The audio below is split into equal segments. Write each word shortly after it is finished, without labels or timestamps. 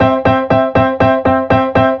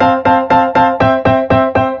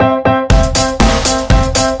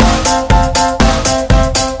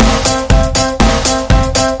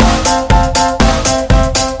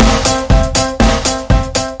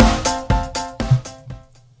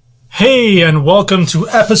Hey, and welcome to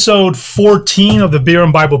episode 14 of the Beer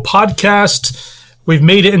and Bible podcast. We've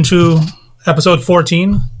made it into episode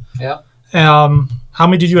 14. Yep. How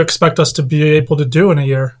many did you expect us to be able to do in a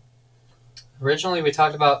year? Originally, we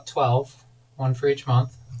talked about 12, one for each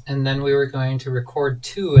month, and then we were going to record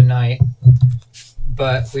 2 a night,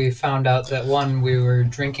 but we found out that we were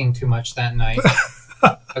drinking too much that night,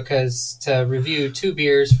 because to review 2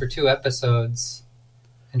 beers for 2 episodes,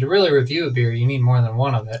 and to really review a beer, you need more than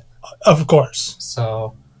one of it. Of course.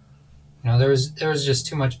 So, there was just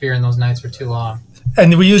too much beer, and those nights were too long.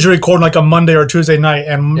 And we usually record like a Monday or Tuesday night,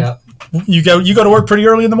 and you go to work pretty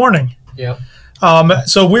early in the morning. Yep.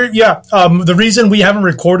 The reason we haven't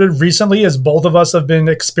recorded recently is both of us have been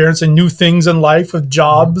experiencing new things in life with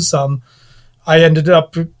jobs. I ended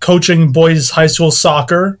up coaching boys high school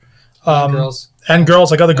soccer. And girls. And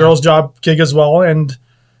girls. I got the girls' job gig as well. And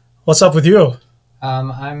what's up with you?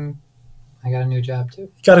 I got a new job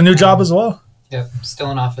too. Got a new job as well? Yep, still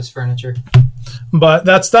in office furniture. But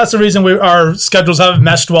that's the reason our schedules haven't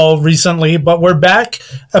meshed well recently. But we're back,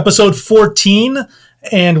 episode 14,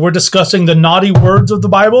 and we're discussing the naughty words of the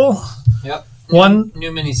Bible. Yep.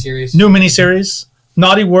 New miniseries.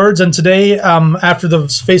 Naughty words. And today, after the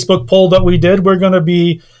Facebook poll that we did, we're going to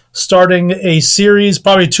be starting a series,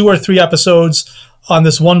 probably 2 or 3 episodes on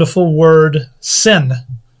this wonderful word, sin.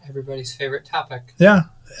 Everybody's favorite topic. Yeah.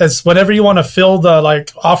 It's whenever you want to fill the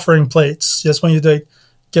offering plates, just when you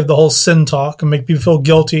give the whole sin talk and make people feel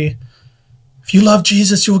guilty. If you love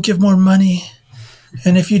Jesus, you will give more money.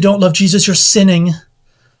 And if you don't love Jesus, you're sinning.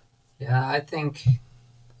 Yeah, I think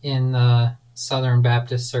in Southern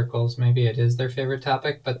Baptist circles, maybe it is their favorite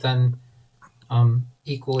topic, but then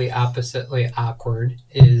equally oppositely awkward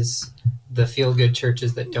is the feel-good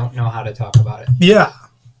churches that don't know how to talk about it. Yeah.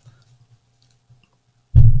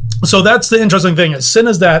 So that's the interesting thing. Is sin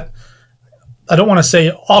is that, I don't want to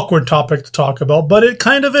say awkward topic to talk about, but it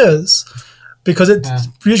kind of is. Because it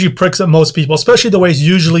usually pricks at most people, especially the way it's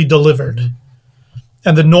usually delivered. Mm-hmm.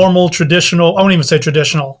 And the normal, traditional, I won't even say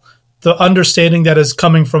traditional, the understanding that is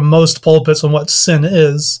coming from most pulpits on what sin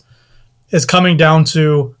is coming down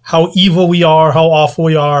to how evil we are, how awful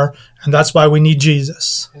we are, and that's why we need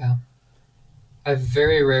Jesus. Yeah. I've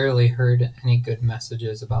very rarely heard any good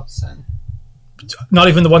messages about sin. Not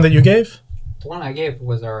even the one that you gave? The one I gave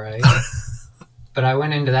was all right. But I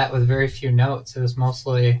went into that with very few notes. It was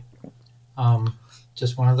mostly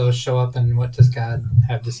just one of those show up and what does God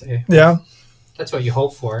have to say? Yeah. That's what you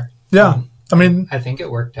hope for. Yeah. I think it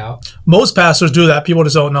worked out. Most pastors do that. People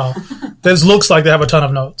just don't know. This looks like they have a ton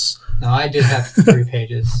of notes. No, I did have 3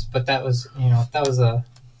 pages, but that was a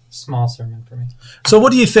small sermon for me. So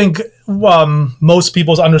what do you think most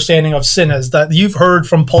people's understanding of sin is that you've heard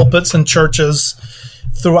from pulpits and churches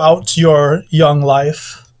throughout your young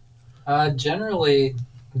life? Generally,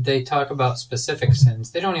 they talk about specific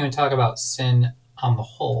sins. They don't even talk about sin on the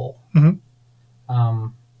whole. Mm-hmm.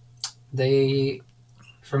 They,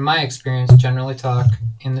 from my experience, generally talk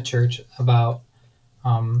in the church about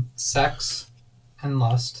sex and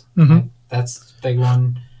lust. Mm-hmm. That's the big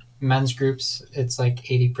one. Men's groups, it's like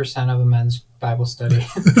 80% of a men's Bible study.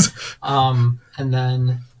 And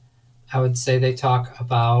then I would say they talk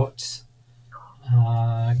about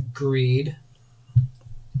greed.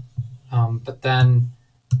 But then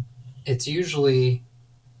it's usually,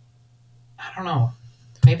 I don't know,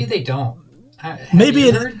 maybe they don't.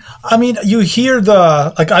 You hear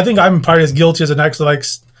I think I'm probably as guilty as the next,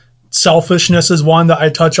 selfishness is one that I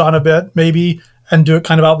touch on a bit, maybe, and do it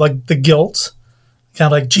kind of about the guilt. Kind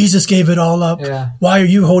of like, Jesus gave it all up. Yeah. Why are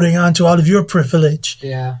you holding on to all of your privilege?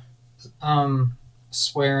 Yeah.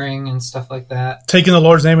 Swearing and stuff like that. Taking the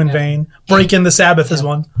Lord's name in vain. Breaking the Sabbath is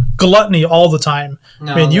one. Gluttony all the time.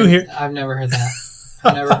 No, I've never heard that.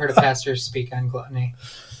 I've never heard a pastor speak on gluttony.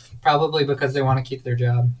 Probably because they want to keep their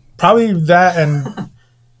job. Probably that, and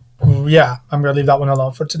yeah, I'm going to leave that one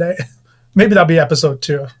alone for today. Maybe that'll be episode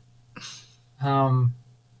 2.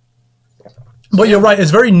 But you're right.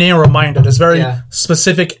 It's very narrow-minded. It's very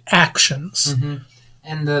specific actions. Mm-hmm.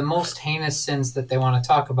 And the most heinous sins that they want to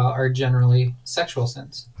talk about are generally sexual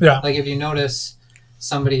sins. Yeah. Like if you notice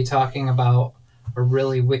somebody talking about a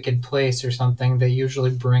really wicked place or something, they usually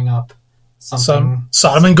bring up something.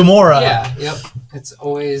 Sodom and Gomorrah. Yeah. Yep. It's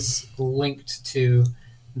always linked to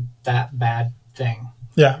that bad thing.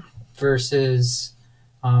 Yeah. Versus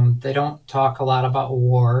they don't talk a lot about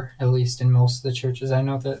war, at least in most of the churches. I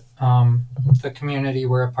know that the community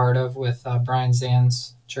we're a part of with Brian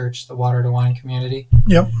Zan's church, the Water to Wine community,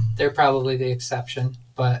 they're probably the exception.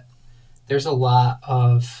 But there's a lot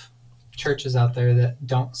of churches out there that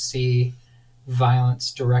don't see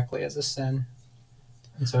violence directly as a sin.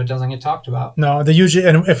 And so it doesn't get talked about. No, they usually,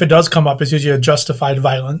 and if it does come up, it's usually a justified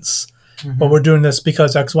violence. But we're doing this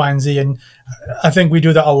because X, Y, and Z. And I think we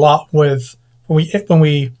do that a lot with when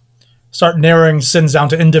we start narrowing sins down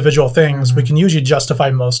to individual things. We can usually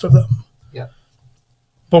justify most of them. Yeah.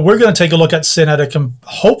 But we're going to take a look at sin at a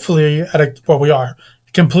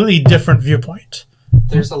completely different viewpoint.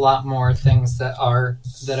 There's a lot more things that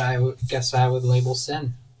I would guess I would label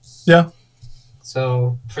sin. Yeah.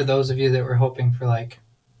 So for those of you that were hoping for like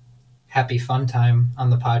happy fun time on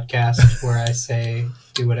the podcast where I say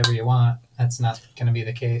do whatever you want, that's not going to be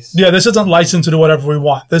the case. Yeah, this isn't licensed to do whatever we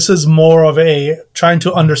want. This is more of a trying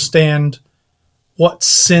to understand what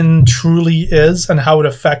sin truly is and how it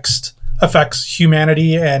affects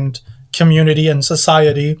humanity and community and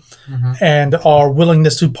society, and our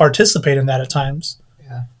willingness to participate in that at times.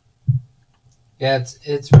 Yeah,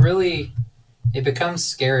 it's really, it becomes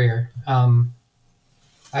scarier.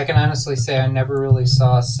 I can honestly say I never really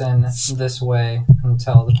saw sin this way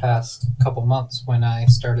until the past couple months when I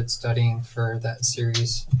started studying for that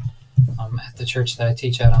series at the church that I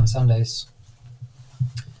teach at on Sundays.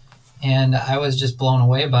 And I was just blown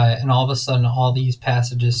away by it. And all of a sudden, all these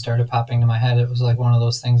passages started popping to my head. It was like one of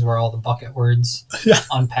those things where all the bucket words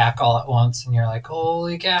unpack all at once. And you're like,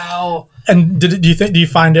 holy cow. And do you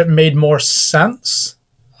find it made more sense?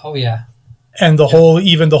 Oh, yeah. And the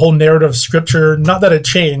whole narrative of Scripture, not that it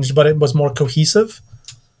changed, but it was more cohesive?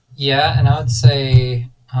 Yeah, and I would say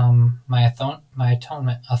my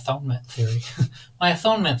atonement theory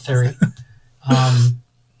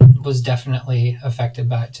was definitely affected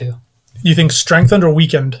by it too. You think strengthened or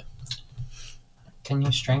weakened? Can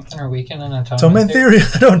you strengthen or weaken an atonement theory?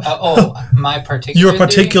 I don't know. My particular Your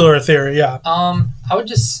particular theory, yeah. I would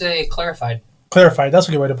just say clarified. Clarified, that's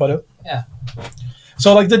a good way to put it. Yeah.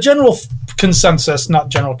 So like the general consensus,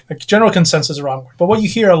 general consensus is wrong, but what you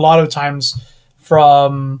hear a lot of times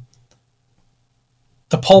from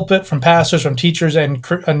the pulpit, from pastors, from teachers,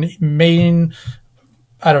 and main,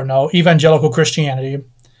 evangelical Christianity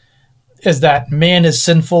is that man is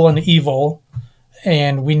sinful and evil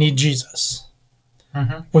and we need Jesus.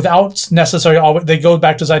 Without necessarily, they go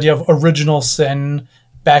back to this idea of original sin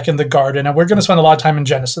back in the garden. And we're going to spend a lot of time in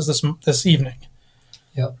Genesis this evening.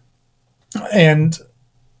 Yep. And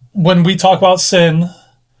when we talk about sin, a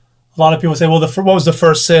lot of people say, well, what was the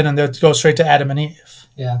first sin? And they go straight to Adam and Eve.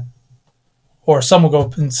 Yeah. Or some will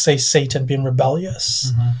go and say Satan being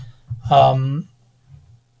rebellious.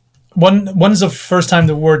 When's the first time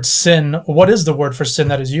the word sin, what is the word for sin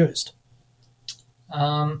that is used?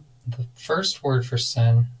 The first word for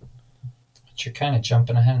sin, but you're kind of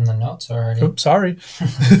jumping ahead in the notes already. Oops, sorry.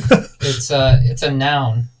 It's a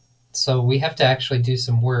noun. So we have to actually do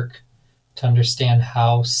some work to understand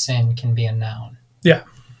how sin can be a noun. Yeah.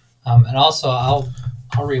 And also, I'll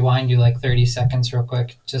rewind you like 30 seconds real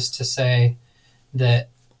quick just to say that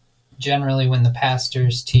generally when the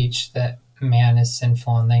pastors teach that man is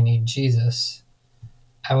sinful and they need Jesus,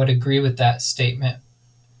 I would agree with that statement.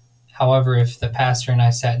 However, if the pastor and I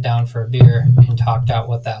sat down for a beer and talked out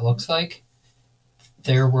what that looks like,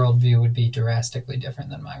 their worldview would be drastically different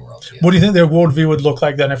than my worldview. What do you think their worldview would look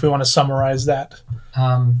like then if we want to summarize that?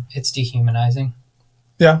 It's dehumanizing.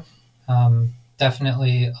 Yeah.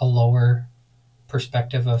 Definitely a lower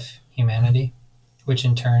perspective of humanity, which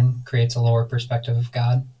in turn creates a lower perspective of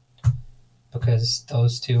God because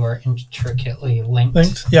those two are intricately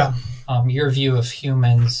linked. Yeah. Your view of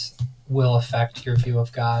humans will affect your view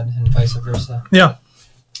of God and vice versa. Yeah.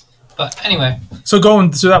 But anyway. So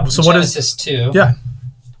going through that. So what is Genesis 2? Yeah.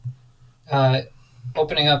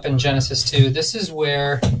 Opening up in Genesis 2, this is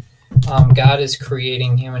where God is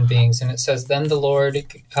creating human beings. And it says, Then the Lord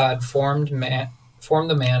God formed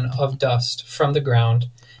the man of dust from the ground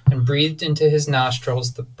and breathed into his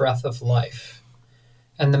nostrils the breath of life.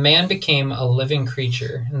 And the man became a living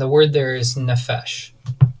creature. And the word there is nephesh.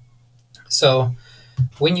 So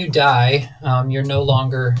when you die, you're no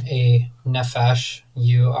longer a nephesh.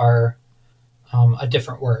 You are a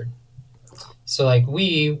different word. So like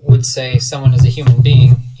we would say someone is a human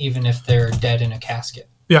being even if they're dead in a casket.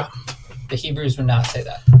 Yeah. The Hebrews would not say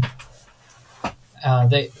that.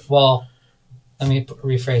 Let me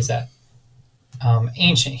rephrase that.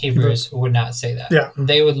 Ancient Hebrews would not say that. Yeah.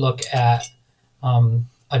 They would look at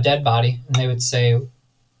a dead body and they would say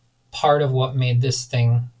part of what made this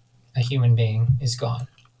thing a human being is gone,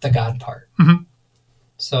 the God part.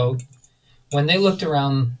 So when they looked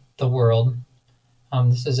around the world,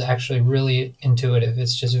 this is actually really intuitive.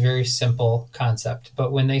 It's just a very simple concept.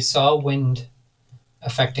 But when they saw wind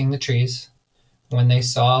affecting the trees, when they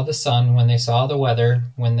saw the sun, when they saw the weather,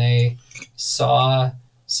 when they saw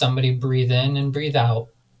somebody breathe in and breathe out,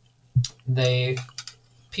 they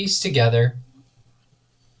piece together,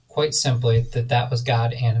 quite simply, that was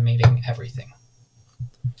God animating everything.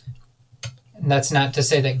 And that's not to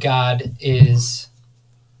say that God is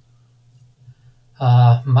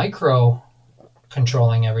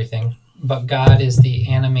micro-controlling everything, but God is the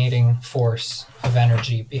animating force of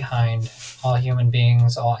energy behind all human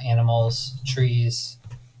beings, all animals, trees.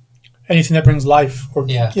 Anything that brings life or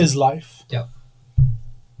is life. Yep.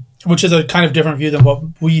 Which is a kind of different view than what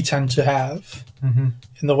we tend to have in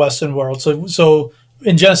the Western world. So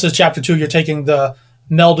in Genesis chapter 2, you're taking the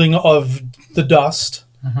melding of the dust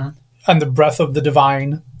and the breath of the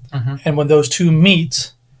divine. And when those two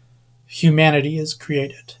meet, humanity is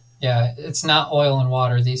created. Yeah, it's not oil and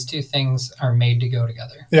water. These two things are made to go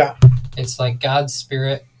together. Yeah. It's like God's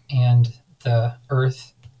spirit and the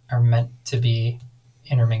earth are meant to be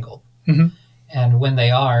intermingled. And when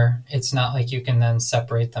they are, it's not like you can then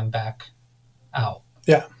separate them back out.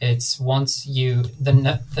 Yeah. It's once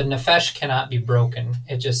the nefesh cannot be broken.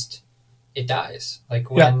 It dies.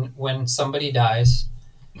 Like when somebody dies,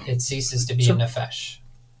 it ceases to be a nefesh,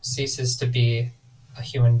 ceases to be a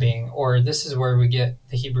human being. Or this is where we get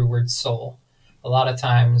the Hebrew word soul. A lot of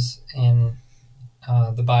times in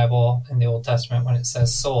the Bible, in the Old Testament, when it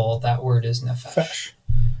says soul, that word is nefesh.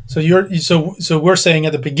 So we're saying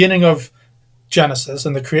at the beginning of Genesis,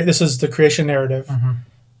 and this is the creation narrative,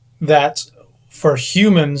 that for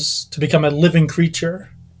humans to become a living creature,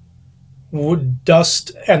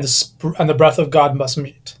 dust and the breath of God must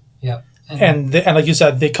meet. Yep. And like you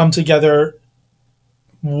said, they come together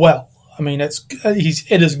well. I mean, it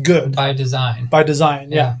is good by design. By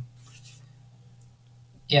design, yeah.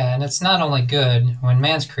 Yeah, and it's not only good when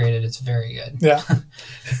man's created; it's very good. Yeah.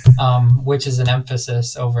 Which is an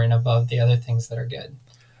emphasis over and above the other things that are good.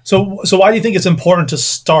 So why do you think it's important to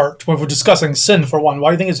start, when we're discussing sin for one, why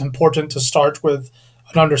do you think it's important to start with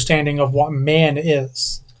an understanding of what man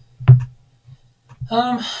is?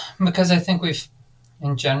 Because I think we've,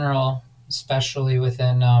 in general, especially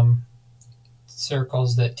within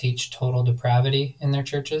circles that teach total depravity in their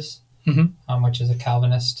churches, which is a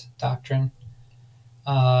Calvinist doctrine,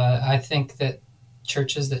 I think that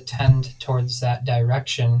churches that tend towards that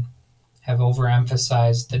direction have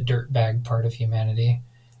overemphasized the dirtbag part of humanity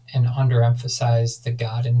and underemphasized the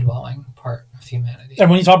God indwelling part of humanity. And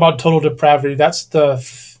when you talk about total depravity, that's the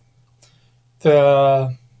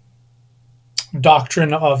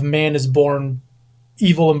doctrine of man is born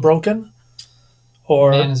evil and broken?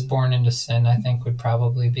 Or man is born into sin, I think, would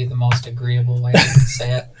probably be the most agreeable way to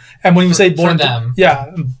say it. And when you say born for them,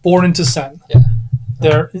 born into sin. Yeah.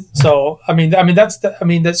 We're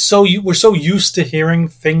so used to hearing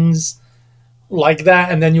things like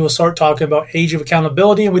that, and then you will start talking about age of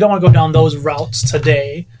accountability, and we don't want to go down those routes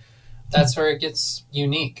today. That's where it gets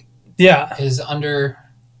unique. Yeah. Is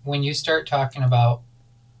when you start talking about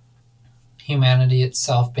humanity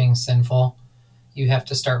itself being sinful, you have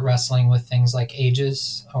to start wrestling with things like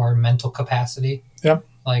ages or mental capacity. Yep.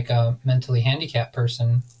 Like a mentally handicapped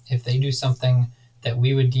person, if they do something that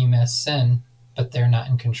we would deem as sin, but they're not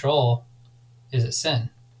in control, is it sin?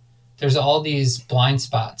 There's all these blind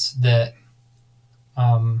spots that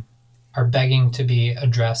are begging to be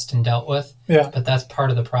addressed and dealt with. Yeah. But that's part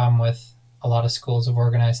of the problem with a lot of schools of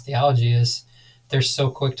organized theology is they're so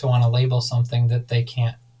quick to want to label something that they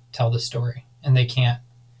can't tell the story and they can't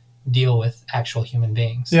deal with actual human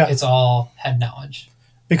beings. Yeah. It's all head knowledge.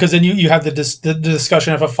 Because then you have the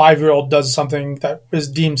discussion if a 5-year-old does something that is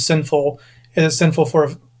deemed sinful, is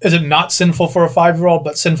it not sinful for a 5-year-old,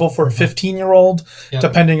 but sinful for a 15-year-old,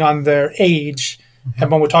 depending on their age. And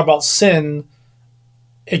when we talk about sin,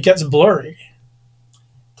 it gets blurry.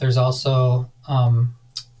 There's also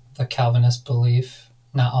the Calvinist belief,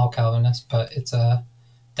 not all Calvinists, but it's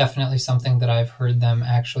definitely something that I've heard them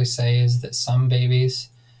actually say is that some babies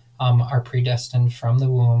are predestined from the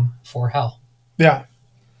womb for hell. Yeah.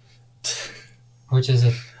 Which is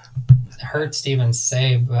it hurts to even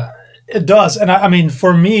say, but it does. And I mean,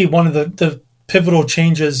 for me, one of the pivotal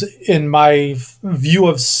changes in my view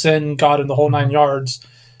of sin, God, and the whole 9 yards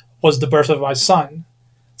was the birth of my son.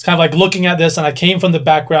 It's kind of like looking at this, and I came from the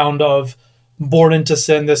background of born into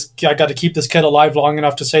sin. I got to keep this kid alive long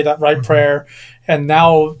enough to say that right prayer. And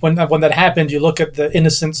now when that happened, you look at the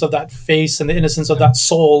innocence of that face and the innocence of that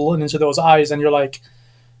soul and into those eyes, and you're like,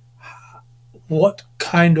 what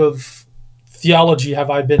kind of theology have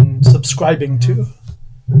I been subscribing to?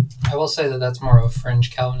 I will say that that's more of a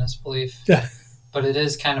fringe Calvinist belief. Yeah. But it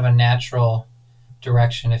is kind of a natural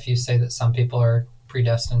direction if you say that some people are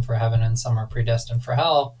predestined for heaven and some are predestined for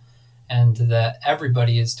hell, and that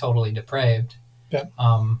everybody is totally depraved. Yeah.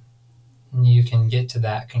 You can get to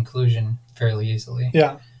that conclusion fairly easily.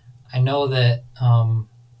 Yeah. I know that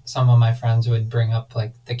some of my friends would bring up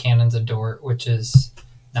like the canons of Dort, which is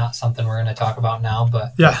not something we're going to talk about now,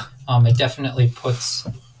 but it definitely puts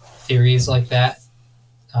theories like that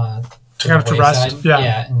to rest.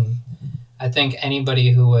 Yeah, and I think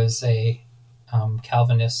anybody who was a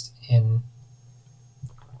Calvinist in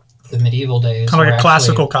the medieval days, kind of like a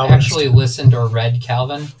classical Calvinist, actually listened or read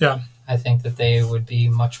Calvin. Yeah, I think that they would be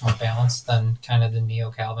much more balanced than kind of the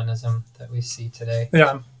neo-Calvinism that we see today.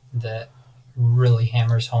 Yeah, that really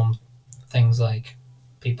hammers home things like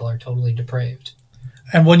people are totally depraved.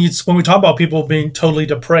 And when we talk about people being totally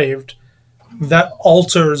depraved, that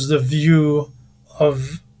alters the view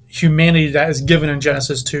of humanity that is given in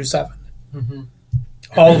Genesis 2:7. Mm-hmm.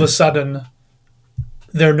 All of a sudden,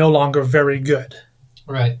 they're no longer very good.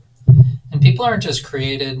 Right. And people aren't just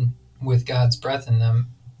created with God's breath in them.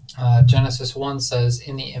 Genesis 1 says,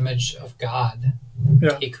 in the image of God,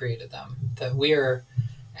 he created them. That we are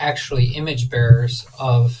actually image bearers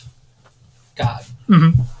of God.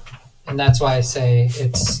 Mm-hmm. And that's why I say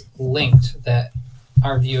it's linked, that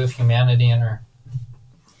our view of humanity and our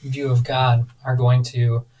view of God are going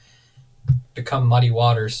to become muddy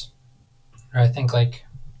waters. Or I think like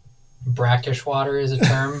brackish water is a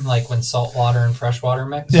term, like when salt water and fresh water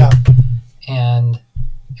mix. Yeah. And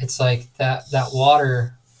it's like that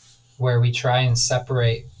water where we try and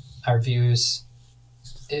separate our views.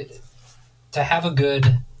 To have a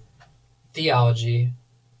good theology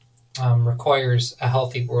requires a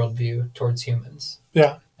healthy worldview towards humans.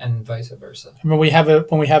 Yeah. And vice versa. I mean, when we have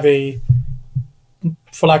a,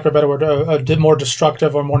 for lack of a better word, a more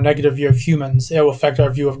destructive or more negative view of humans, it will affect our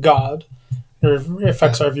view of God. It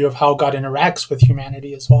affects our view of how God interacts with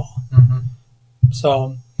humanity as well. Mm-hmm.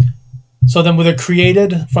 So then, when they're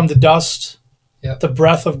created from the dust, the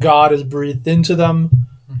breath of God is breathed into them.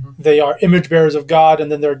 Mm-hmm. They are image bearers of God,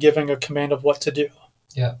 and then they're given a command of what to do.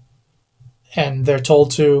 Yeah. And they're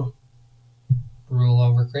told to rule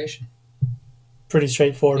over creation. Pretty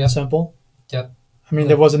straightforward and simple. Yep. I mean,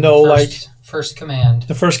 there wasn't no first command.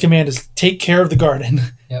 The first command is take care of the garden.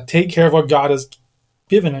 Yep. Take care of what God has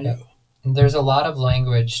given you. And there's a lot of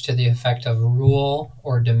language to the effect of rule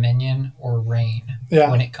or dominion or reign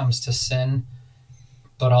when it comes to sin,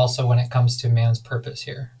 but also when it comes to man's purpose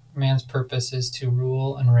here. Man's purpose is to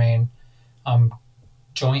rule and reign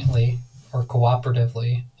jointly or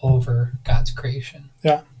cooperatively over God's creation.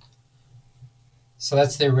 Yeah. So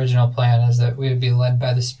that's the original plan, is that we would be led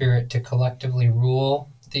by the Spirit to collectively rule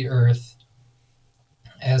the earth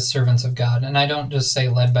as servants of God. And I don't just say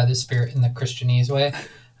led by the Spirit in the Christianese way.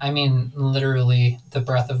 I mean, literally, the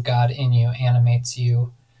breath of God in you animates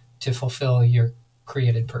you to fulfill your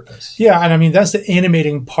created purpose. Yeah, and I mean, that's the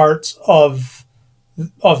animating part of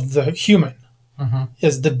the human. Mm-hmm.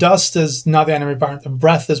 Is the dust is not the animating part. The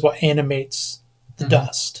breath is what animates the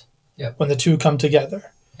dust. Yep. When the two come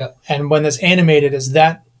together. Yep. And when it's animated, is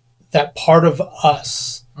that part of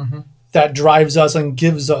us that drives us and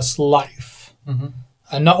gives us life. Mm-hmm.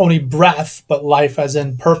 And not only breath, but life as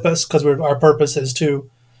in purpose, because our purpose is to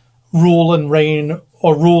rule and reign,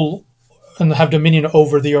 or rule and have dominion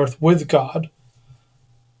over the earth with God.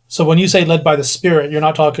 So when you say led by the Spirit, you're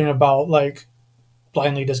not talking about like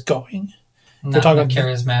blindly just going. Not in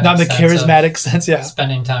the charismatic sense, yeah.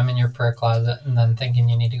 Spending time in your prayer closet and then thinking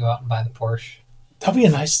you need to go out and buy the Porsche. That'd be a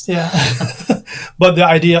nice, But the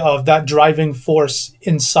idea of that driving force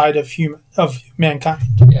inside of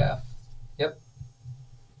mankind. Yeah. Yep.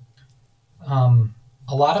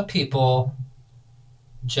 A lot of people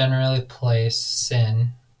generally place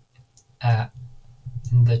sin at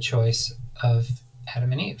the choice of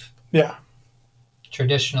Adam and Eve. Yeah.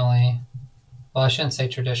 Traditionally, well, I shouldn't say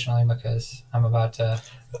traditionally because I'm about to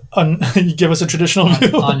you give us a traditional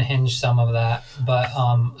view. Unhinge some of that, but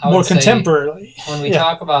more contemporarily. When we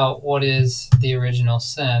talk about what is the original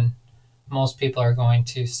sin, most people are going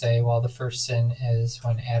to say, well, the first sin is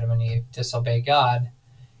when Adam and Eve disobey God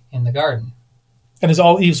in the garden. And it's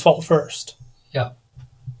all Eve's fault first. Yeah.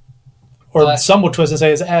 Or some will twist and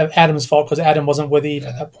say it's Adam's fault because Adam wasn't with Eve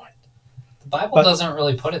at that point. The Bible doesn't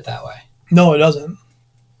really put it that way. No, it doesn't.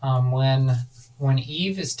 When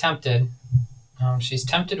Eve is tempted, she's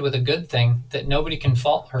tempted with a good thing that nobody can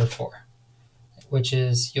fault her for, which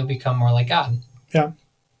is you'll become more like God. Yeah.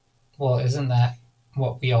 Well, isn't that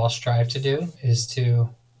what we all strive to do, is to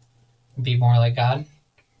be more like God?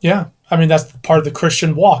 Yeah. I mean, that's part of the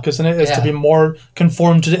Christian walk, isn't it? Is to be more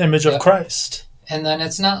conformed to the image of Christ. And then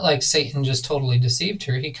it's not like Satan just totally deceived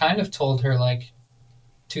her. He kind of told her like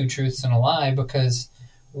two truths and a lie, because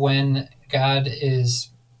when God is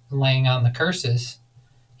laying on the curses,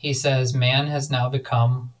 he says, man has now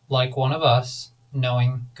become like one of us,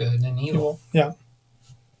 knowing good and evil. Yeah.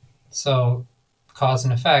 So cause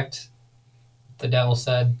and effect, the devil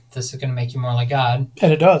said, this is going to make you more like God.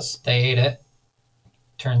 And it does. They ate it.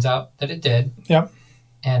 Turns out that it did. Yep.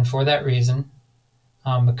 And for that reason,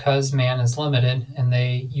 because man is limited and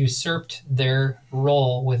they usurped their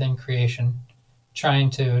role within creation, trying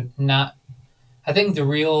to not... I think the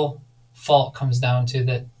real fault comes down to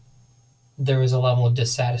that there was a level of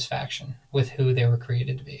dissatisfaction with who they were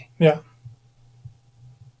created to be. Yeah.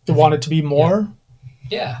 They wanted to be more?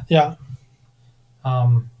 Yeah. Yeah.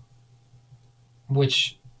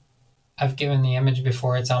 Which I've given the image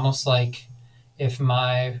before. It's almost like if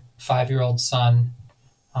my 5-year-old son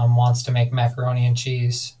wants to make macaroni and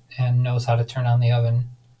cheese and knows how to turn on the oven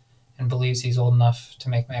and believes he's old enough to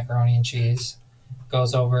make macaroni and cheese,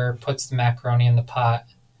 goes over, puts the macaroni in the pot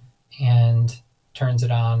and turns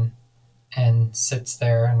it on and sits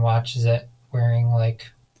there and watches it wearing like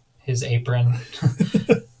his apron.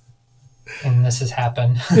 And this has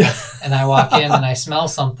happened. Yeah. And I walk in and I smell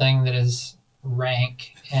something that is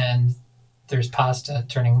rank and there's pasta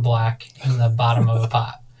turning black in the bottom of a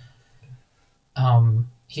pot.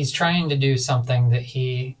 He's trying to do something that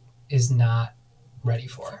he is not ready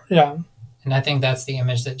for. Yeah. And I think that's the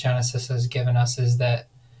image that Genesis has given us, is that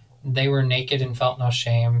they were naked and felt no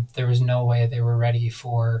shame. There was no way they were ready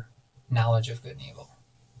for knowledge of good and evil.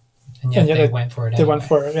 And yet they went for it anyway. They went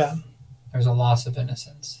for it, yeah. There was a loss of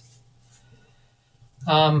innocence.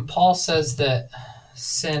 Paul says that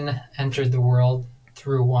sin entered the world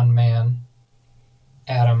through one man,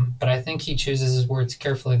 Adam, but I think he chooses his words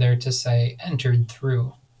carefully there to say entered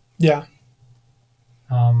through. Yeah.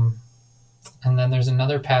 And then there's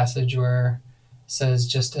another passage where it says,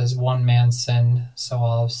 just as one man sinned, so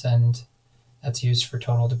all have sinned. That's used for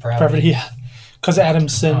total depravity. Yeah. Because Adam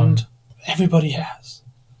sinned, everybody has.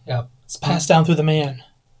 Yep. It's passed down through the man.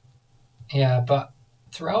 Yeah, but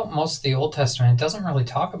throughout most of the Old Testament, it doesn't really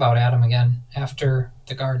talk about Adam again after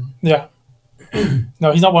the garden. Yeah.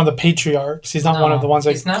 No, he's not one of the patriarchs. He's not one of the ones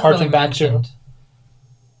that harken back to.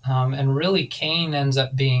 And really, Cain ends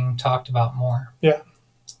up being talked about more. Yeah.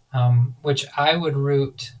 Which I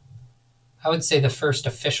would say the first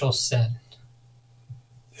official sin.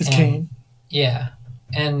 It's Cain. Yeah.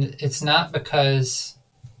 And it's not because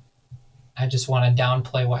I just want to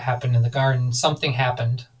downplay what happened in the garden. Something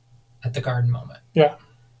happened at the garden moment. Yeah.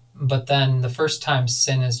 But then the first time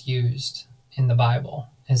sin is used in the Bible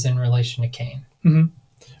is in relation to Cain. Mm-hmm.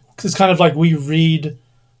 It's kind of like we read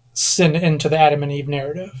sin into the Adam and Eve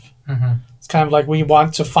narrative. Mm-hmm. It's kind of like we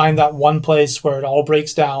want to find that one place where it all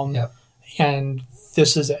breaks down. Yep. And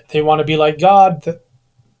this is it. They want to be like God.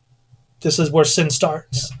 This is where sin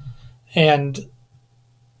starts. Yep. And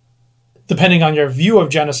depending on your view of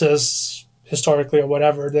Genesis, historically or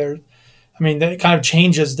whatever, that kind of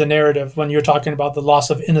changes the narrative when you're talking about the loss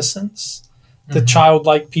of innocence. The Mm-hmm.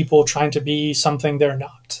 childlike people trying to be something they're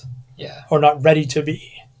not. Yeah. Or not ready to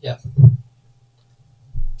be. Yeah.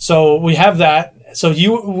 So we have that. So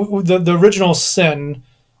the original sin,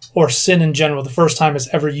 or sin in general, the first time it's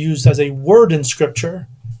ever used as a word in Scripture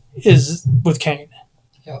is with Cain.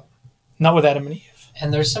 Yep. Not with Adam and Eve.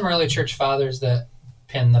 And there's some early church fathers that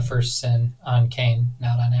pin the first sin on Cain,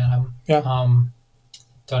 not on Adam. Yeah.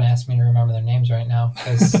 Don't ask me to remember their names right now,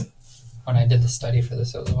 because when I did the study for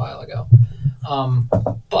this, it was a while ago.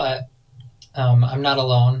 But I'm not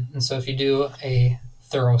alone. And so if you do a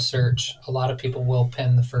thorough search, a lot of people will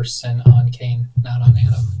pin the first sin on Cain, not on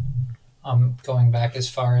Adam. Going back as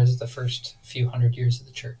far as the first few hundred years of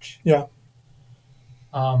the church. Yeah.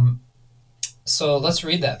 So let's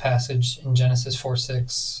read that passage in Genesis 4,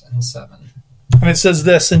 6, and 7. And it says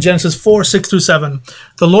this in Genesis 4, 6 through 7.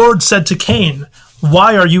 The Lord said to Cain,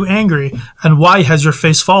 "Why are you angry, and why has your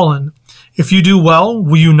face fallen? If you do well,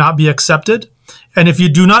 will you not be accepted? And if you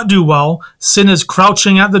do not do well, sin is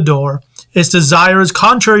crouching at the door. Its desire is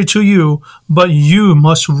contrary to you, but you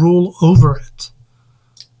must rule over it."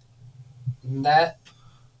 That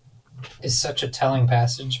is such a telling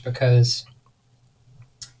passage because,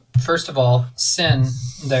 first of all, sin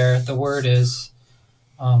there, the word is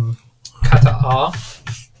kata'ah,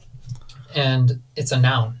 and it's a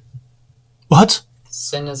noun. What?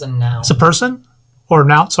 Sin is a noun. It's a person? Or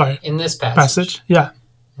noun? Sorry. In this passage. Yeah.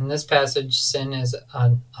 In this passage, sin is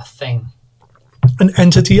a thing. An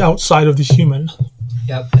entity outside of the human.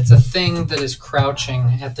 Yep. It's a thing that is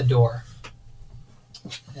crouching at the door.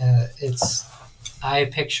 I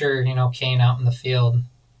picture, Cain out in the field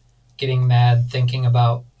getting mad, thinking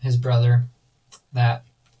about his brother, that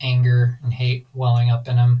anger and hate welling up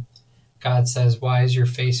in him. God says, "Why is your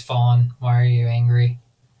face fallen? Why are you angry?"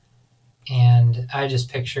 And I just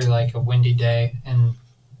picture like a windy day and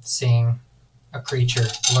seeing a creature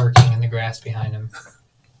lurking in the grass behind him.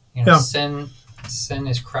 Sin Sin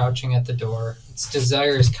is crouching at the door. Its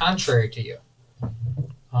desire is contrary to you.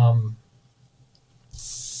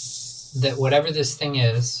 That whatever this thing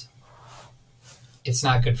is, it's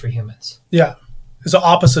not good for humans. Yeah. It's the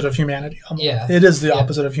opposite of humanity. Yeah. It is the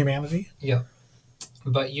opposite of humanity. Yep.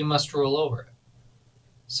 But you must rule over it.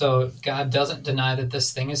 So God doesn't deny that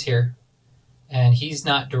this thing is here, and he's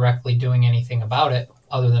not directly doing anything about it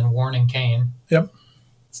other than warning Cain. Yep.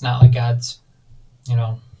 It's not like God's,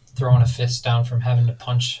 throwing a fist down from heaven to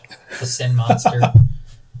punch the sin monster.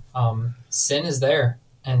 Sin is there,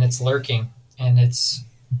 and it's lurking, and it's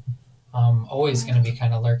always going to be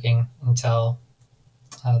kind of lurking until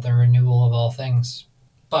the renewal of all things.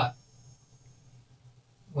 But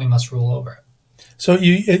we must rule over it. So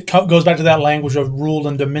it goes back to that language of rule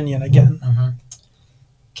and dominion again. Mm-hmm.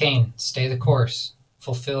 Cain, stay the course.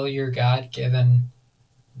 Fulfill your God-given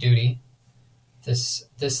duty. This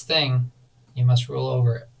thing, you must rule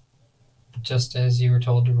over it. Just as you were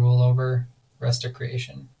told to rule over the rest of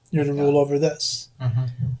creation. You're to rule over this. Mm-hmm.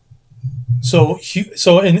 So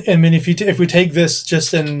if we take this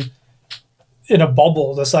just in a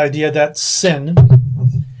bubble, this idea that sin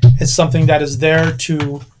is something that is there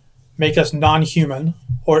to make us non-human,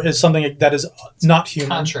 or is something that is not human.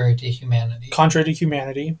 Contrary to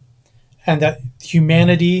humanity. And that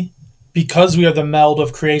humanity, because we are the meld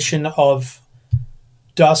of creation of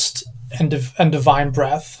dust and divine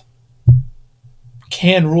breath,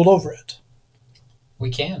 can rule over it. We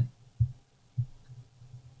can.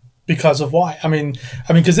 Because of why? I mean,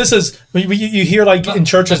 because this is you hear in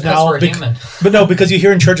churches now. We're human. But no, because you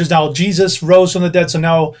hear in churches now, Jesus rose from the dead, so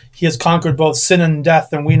now he has conquered both sin and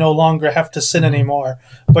death, and we no longer have to sin anymore.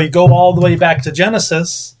 But you go all the way back to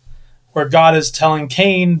Genesis, where God is telling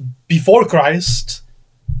Cain before Christ,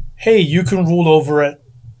 "Hey, you can rule over it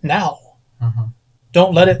now. Mm-hmm.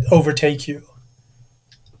 Don't let it overtake you."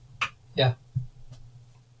 Yeah.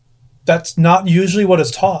 That's not usually what is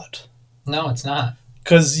taught. No, it's not.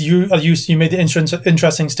 Because you made the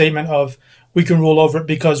interesting statement of we can rule over it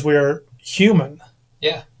because we're human.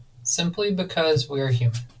 Yeah, simply because we're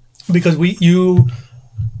human. Because we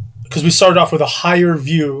started off with a high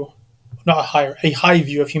view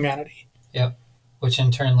of humanity. Yep, which in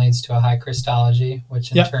turn leads to a high Christology,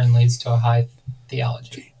 which in turn leads to a high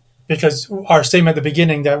theology. Because our statement at the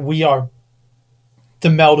beginning that we are the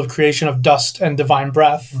meld of creation of dust and divine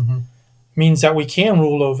breath means that we can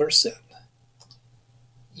rule over sin.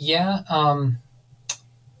 Yeah,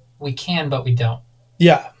 we can, but we don't.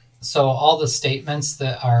 Yeah. So all the statements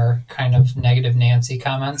that are kind of negative Nancy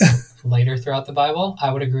comments later throughout the Bible,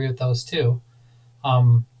 I would agree with those too.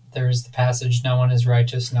 There's the passage, "No one is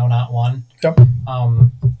righteous, no, not one." Yep.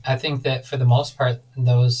 I think that for the most part,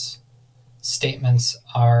 those statements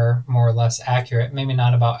are more or less accurate. Maybe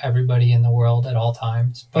not about everybody in the world at all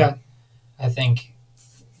times, but I think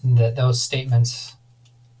that those statements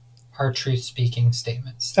are truth-speaking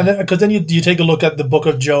statements. And because then you take a look at the book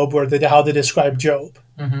of Job, where how they describe Job,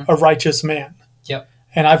 a righteous man. Yep.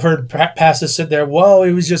 And I've heard pastors sit there, well,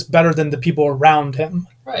 he was just better than the people around him.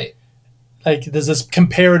 Right. Like there's this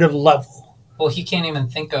comparative level. Well, he can't even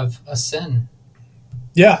think of a sin.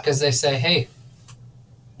 Yeah. Because they say, hey,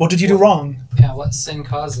 what did you do wrong? Yeah, what sin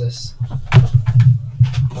caused this?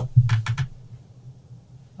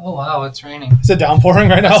 Oh, wow, it's raining. Is it downpouring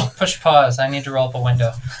right now? Push pause. I need to roll up a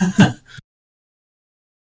window.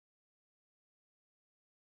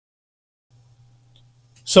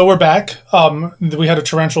 So we're back. We had a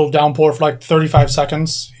torrential downpour for 35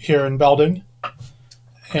 seconds here in Belding.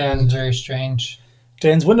 And it's very strange.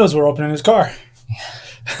 Dan's windows were open in his car.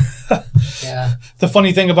 Yeah. The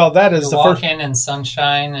funny thing about that is you walk in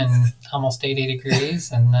sunshine and almost 80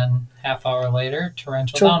 degrees, and then half hour later,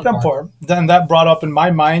 torrential downpour. Then that brought up in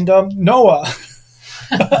my mind Noah.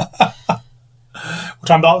 We're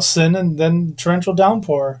talking about sin and then torrential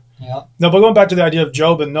downpour. Yeah. No, but going back to the idea of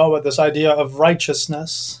Job and Noah, this idea of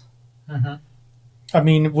righteousness. Mm-hmm. I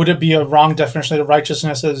mean, would it be a wrong definition that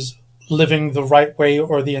righteousness is living the right way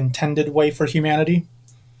or the intended way for humanity?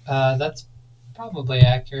 That's probably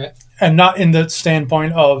accurate. And not in the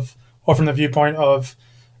standpoint of, or from the viewpoint of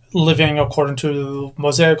living according to the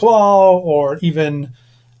Mosaic law, or even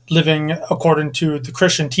living according to the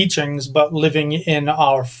Christian teachings, but living in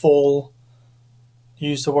our full, you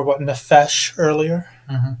used the word, nefesh earlier?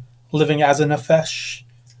 Mm-hmm. Living as a nefesh.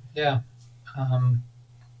 Yeah.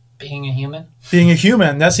 Being a human. Being a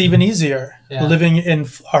human, that's even easier. Yeah. Living in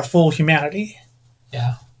our full humanity.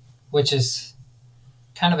 Yeah. Which is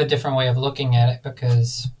kind of a different way of looking at it,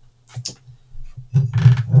 because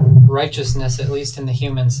righteousness, at least in the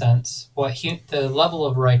human sense, the level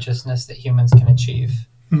of righteousness that humans can achieve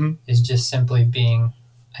is just simply being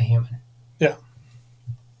a human. Yeah.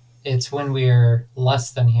 It's when we are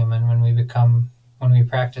less than human, when we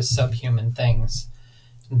practice subhuman things,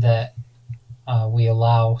 that we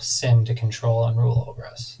allow sin to control and rule over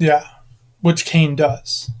us. Yeah, which Cain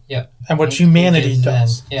does. Yep. And what humanity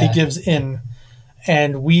does. Yeah. He gives in,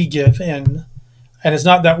 and we give in. And it's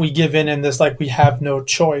not that we give in this like we have no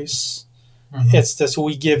choice. Mm-hmm. It's this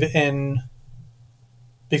we give in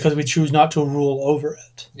because we choose not to rule over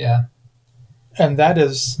it. Yeah. And that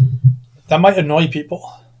might annoy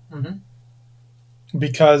people. Mm-hmm.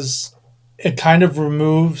 Because it kind of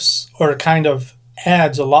removes, or it kind of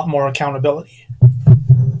adds a lot more accountability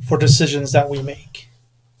for decisions that we make.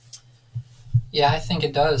 Yeah, I think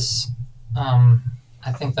it does.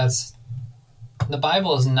 I think the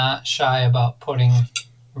Bible is not shy about putting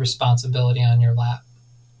responsibility on your lap.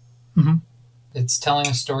 Mm-hmm. It's telling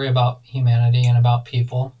a story about humanity and about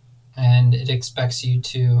people, and it expects you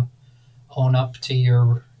to own up to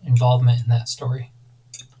your involvement in that story.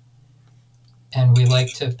 And we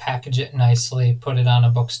like to package it nicely, put it on a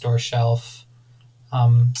bookstore shelf,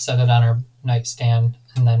 set it on our nightstand,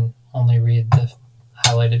 and then only read the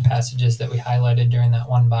highlighted passages that we highlighted during that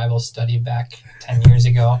one Bible study back 10 years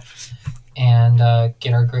ago, and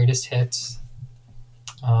get our greatest hits,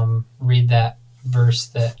 read that verse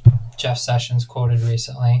that Jeff Sessions quoted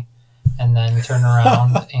recently, and then turn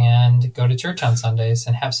around and go to church on Sundays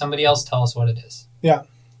and have somebody else tell us what it is. Yeah.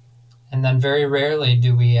 And then very rarely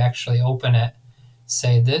do we actually open it,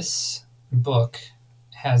 say, this book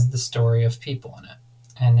has the story of people in it,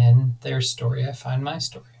 and in their story I find my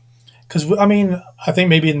story. Because, I mean, I think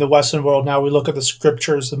maybe in the Western world now we look at the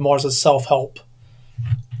scriptures more as a self-help.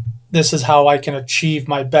 This is how I can achieve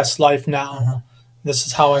my best life now. Uh-huh. This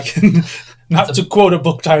is how I can, not to quote a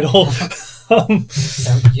book title.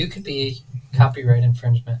 You could be copyright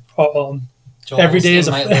infringement. Every day is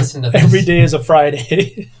a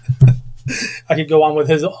Friday. I could go on with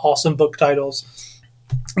his awesome book titles.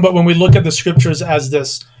 But when we look at the scriptures as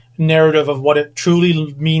this narrative of what it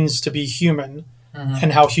truly means to be human, mm-hmm.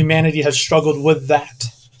 and how humanity has struggled with that,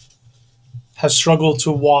 has struggled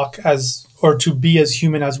to walk as, or to be as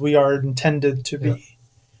human as we are intended to be. Yeah.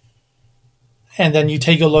 And then you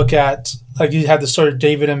take a look at, like you had the story of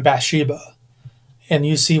David and Bathsheba, and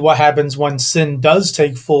you see what happens when sin does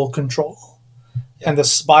take full control, and the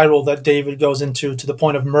spiral that David goes into to the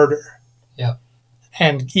point of murder. Yeah.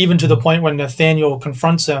 And even to the point when Nathaniel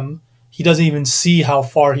confronts him, he doesn't even see how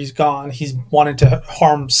far he's gone. He's wanting to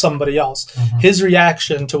harm somebody else. Mm-hmm. His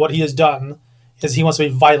reaction to what he has done is he wants to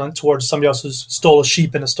be violent towards somebody else who's stole a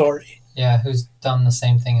sheep in a story. Yeah, who's done the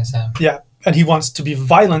same thing as him. Yeah, and he wants to be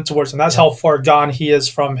violent towards him. That's how far gone he is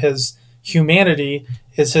from his humanity.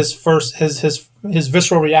 Is his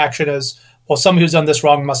visceral reaction is, well, somebody who's done this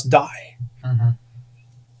wrong must die. Mm-hmm.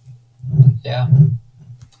 Yeah.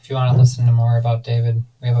 If you want to listen to more about David,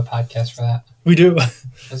 we have a podcast for that. We do.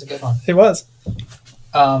 It was a good one. It was.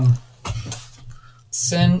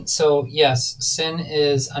 Sin. So yes, sin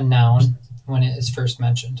is a noun when it is first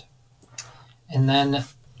mentioned. And then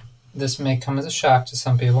this may come as a shock to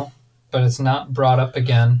some people, but it's not brought up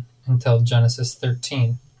again until Genesis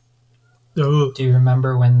 13. Ooh. Do you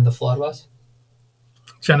remember when the flood was?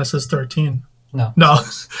 Genesis 13. No.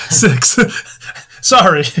 6.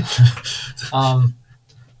 Sorry.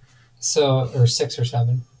 Or 6 or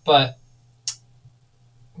 7. But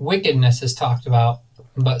wickedness is talked about,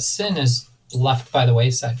 but sin is left by the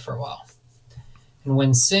wayside for a while. And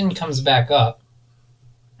when sin comes back up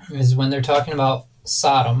is when they're talking about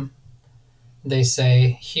Sodom. They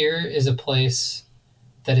say, here is a place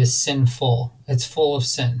that is sinful. It's full of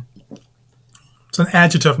sin. It's an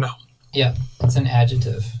adjective now. Yeah, it's an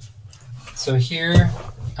adjective. So here,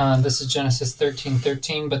 this is Genesis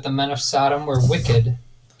 13:13, but the men of Sodom were wicked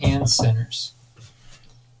and sinners.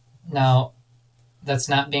 Now, that's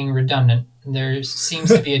not being redundant. There seems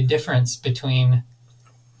to be a difference between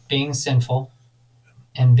being sinful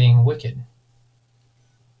and being wicked.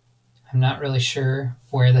 I'm not really sure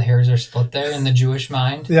where the hairs are split there in the Jewish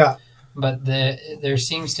mind. Yeah. But there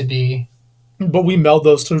seems to be... But we meld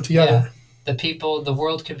those two together. Yeah, the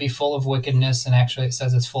world could be full of wickedness, and actually it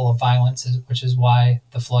says it's full of violence, which is why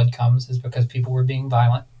the flood comes, is because people were being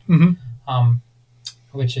violent. Mm-hmm.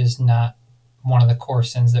 Which is not one of the core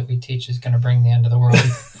sins that we teach is going to bring the end of the world.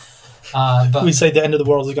 But we say the end of the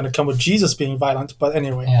world is going to come with Jesus being violent, but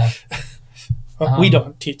anyway. Yeah. We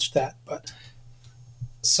don't teach that. But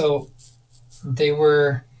so they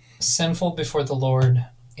were sinful before the Lord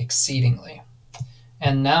exceedingly.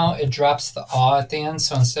 And now it drops the awe at the end,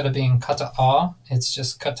 so instead of being kata-aw, it's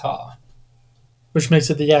just kata. Which makes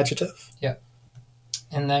it the adjective. Yeah.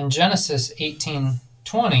 And then Genesis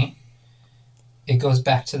 18:20 it goes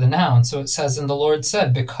back to the noun. So it says, and the Lord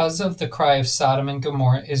said, because of the cry of Sodom and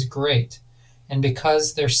Gomorrah is great, and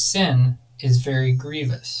because their sin is very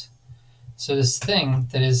grievous. So this thing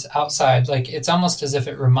that is outside, like it's almost as if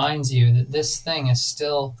it reminds you that this thing is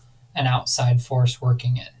still an outside force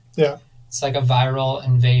working it. Yeah. It's like a viral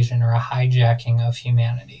invasion or a hijacking of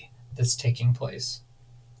humanity that's taking place.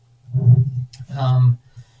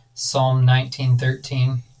 Psalm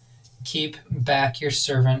 19:13. Keep back your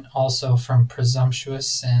servant also from presumptuous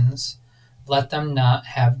sins. Let them not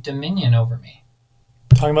have dominion over me.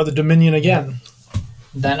 Talking about the dominion again.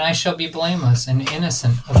 Then I shall be blameless and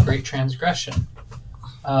innocent of great transgression.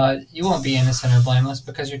 You won't be innocent or blameless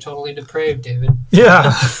because you're totally depraved, David.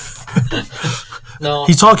 Yeah. No.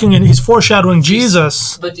 He's foreshadowing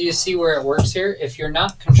Jesus. But do you see where it works here? If you're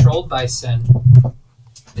not controlled by sin,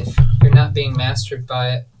 if you're not being mastered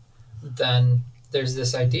by it, then there's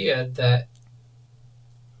this idea that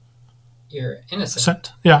you're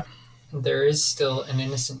innocent. Yeah. There is still an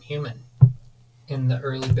innocent human in the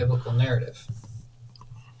early biblical narrative.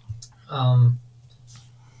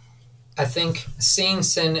 I think seeing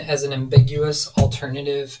sin as an ambiguous,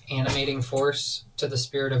 alternative, animating force to the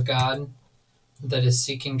Spirit of God that is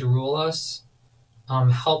seeking to rule us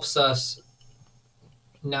helps us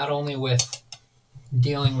not only with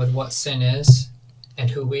dealing with what sin is and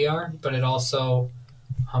who we are, but it also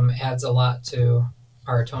adds a lot to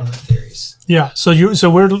our atonement theories. Yeah, so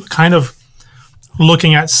we're kind of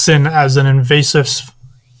looking at sin as an invasive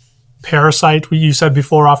parasite, you said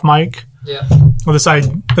before off mic. Yeah. Well, this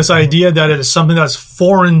idea that it is something that's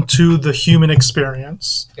foreign to the human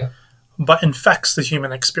experience, but infects the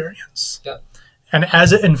human experience. Yeah. And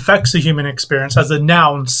as it infects the human experience, as the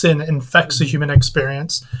noun sin infects the human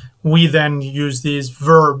experience, we then use these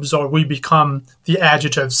verbs, or we become the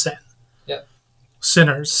adjective sin. Yeah.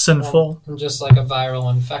 Sinners, sinful. And just like a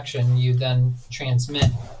viral infection, you then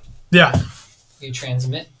transmit. Yeah. You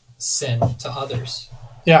transmit sin to others.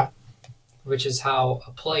 Yeah. Which is how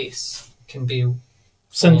a place can be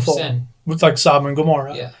sinful. Sin. With like Sodom and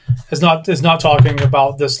Gomorrah. Yeah. It's not talking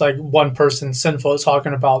about this like one person sinful. It's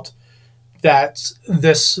talking about that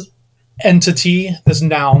this entity, this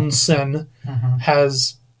noun, sin,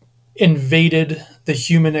 has invaded the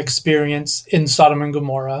human experience in Sodom and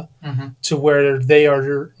Gomorrah to where they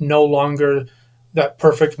are no longer that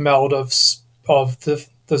perfect meld of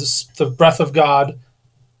the breath of God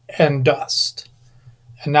and dust.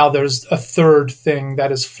 And now there's a third thing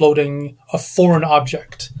that is floating, a foreign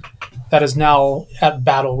object that is now at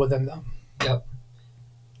battle within them. Yep.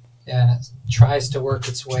 Yeah, and it tries to work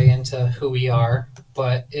its way into who we are,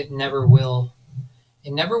 but it never will.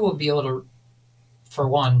 It never will be able to, for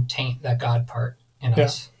one, taint that God part in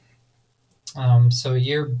us. So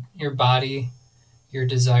your body, your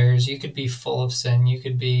desires, you could be full of sin. You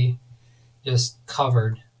could be just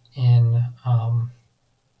covered in.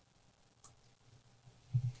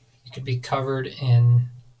 You could be covered in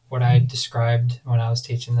what I described when I was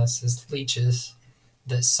teaching this as leeches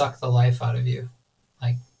that suck the life out of you.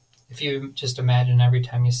 Like, if you just imagine every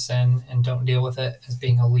time you sin and don't deal with it as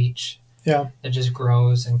being a leech that just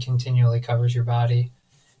grows and continually covers your body,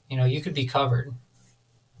 you could be covered.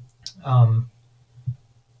 And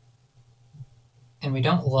we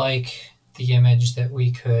don't like the image that we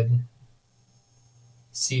could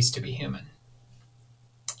cease to be human.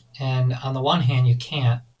 And on the one hand, you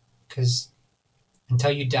can't, because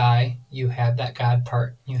until you die, you have that God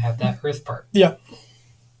part, you have that earth part. Yeah.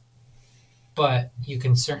 But you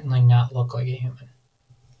can certainly not look like a human.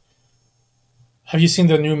 Have you seen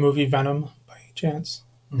the new movie Venom by any chance?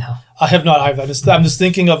 No. I have not either. I'm just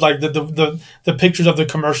thinking of like the pictures of the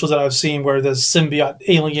commercials that I've seen where the symbiote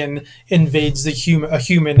alien invades a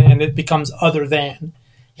human and it becomes other than.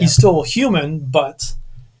 He's still human, but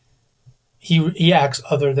he acts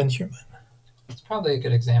other than human. It's probably a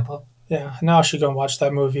good example. Yeah, now I should go and watch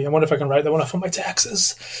that movie. I wonder if I can write that one off on my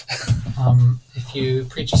taxes. If you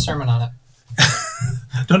preach a sermon on it.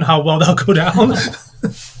 Don't know how well that'll go down.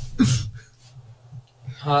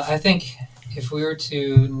 I think if we were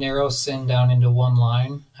to narrow sin down into one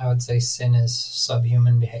line, I would say sin is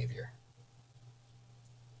subhuman behavior.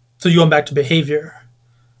 So you going back to behavior?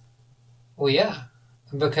 Well, yeah,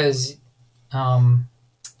 because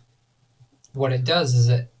what it does is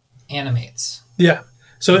it animates. Yeah.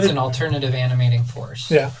 So it's an alternative animating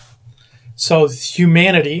force. Yeah. So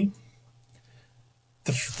humanity,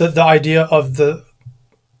 the idea of the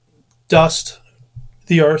dust,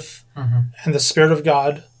 the earth, and the Spirit of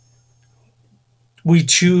God, we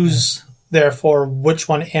choose, therefore, which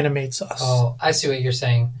one animates us. Oh, I see what you're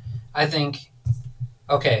saying. I think,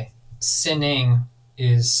 sinning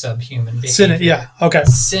is subhuman behavior. Sin, yeah, okay.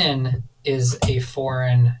 Sin is a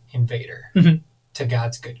foreign invader to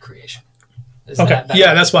God's good creation. Okay.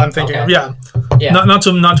 Yeah, that's what I'm thinking of. Yeah. Yeah. Not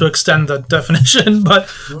to extend the definition, but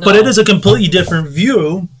it is a completely different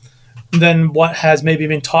view than what has maybe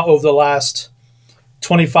been taught over the last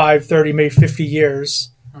 25, 30, maybe 50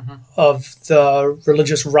 years of the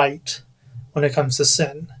religious right when it comes to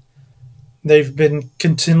sin. They've been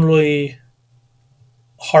continually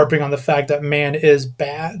harping on the fact that man is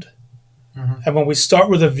bad. And when we start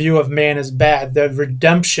with a view of man is bad, the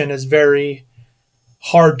redemption is very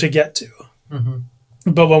hard to get to.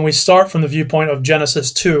 But when we start from the viewpoint of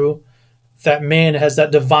Genesis 2, that man has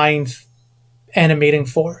that divine animating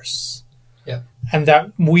force. Yeah. And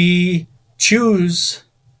that we choose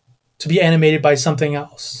to be animated by something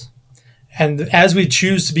else. And as we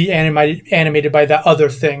choose to be animated by that other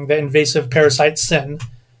thing, the invasive parasite sin,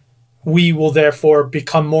 we will therefore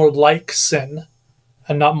become more like sin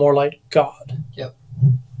and not more like God. Yep.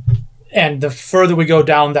 And the further we go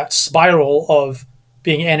down that spiral of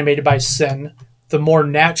being animated by sin, the more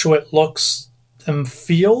natural it looks and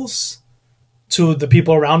feels to the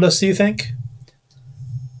people around us, do you think?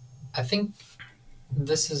 I think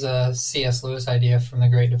this is a C.S. Lewis idea from The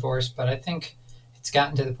Great Divorce, but I think it's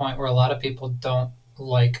gotten to the point where a lot of people don't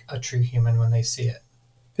like a true human when they see it.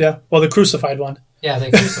 Yeah, well, the crucified one. Yeah, the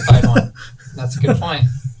crucified one. That's a good point.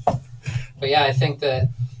 But yeah, I think that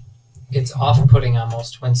it's off-putting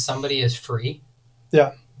almost when somebody is free.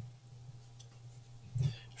 Yeah.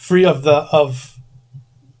 Free of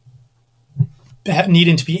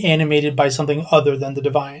needing to be animated by something other than the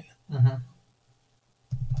divine.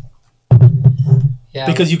 Yeah.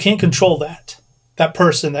 Because you can't control that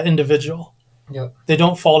person, that individual. Yep. They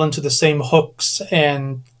don't fall into the same hooks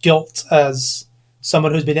and guilt as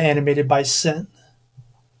someone who's been animated by sin.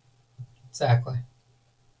 Exactly.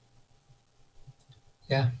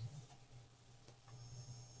 Yeah.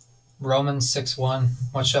 Romans 6:1.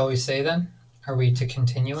 What shall we say then? Are we to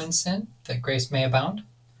continue in sin, that grace may abound?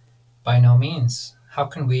 By no means. How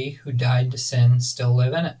can we who died to sin still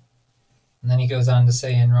live in it? And then he goes on to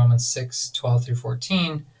say in Romans 6:12 through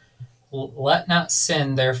 14, let not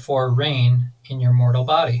sin therefore reign in your mortal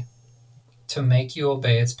body, to make you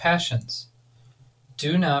obey its passions.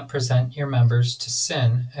 Do not present your members to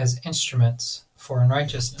sin as instruments for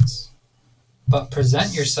unrighteousness, but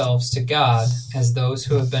present yourselves to God as those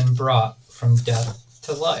who have been brought from death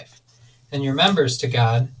to life, and your members to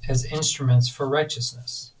God as instruments for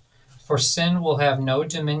righteousness. For sin will have no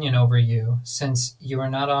dominion over you, since you are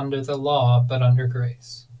not under the law, but under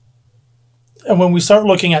grace. And when we start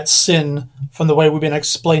looking at sin from the way we've been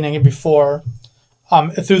explaining it before,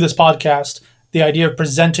 through this podcast, the idea of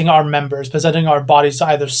presenting our members, presenting our bodies to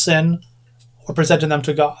either sin or presenting them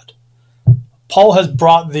to God. Paul has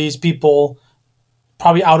brought these people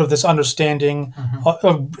probably out of this understanding,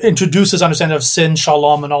 introduced this understanding of sin,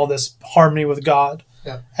 shalom, and all this harmony with God.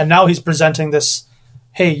 Yeah. And now he's presenting this,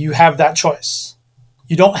 hey, you have that choice.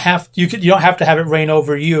 You don't have to have it reign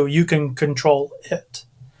over you. You can control it.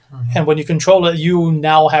 And when you control it, you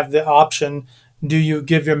now have the option, do you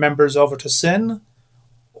give your members over to sin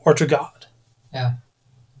or to God? Yeah.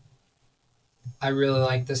 I really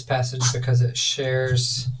like this passage because it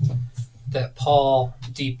shares that Paul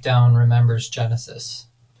deep down remembers Genesis.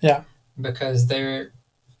 Yeah. Because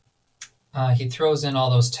he throws in all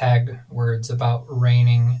those tag words about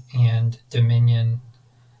reigning and dominion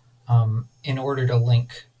in order to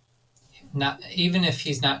link. Not even if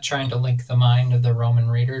he's not trying to link the mind of the Roman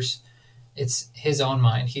readers, it's his own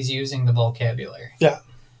mind. He's using the vocabulary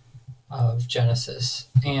of Genesis.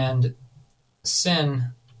 And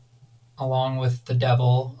sin, along with the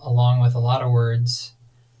devil, along with a lot of words,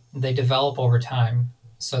 they develop over time.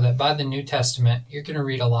 So that by the New Testament, you're going to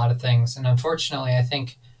read a lot of things. And unfortunately, I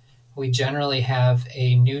think we generally have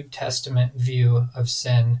a New Testament view of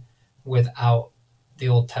sin without the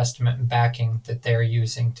Old Testament backing that they're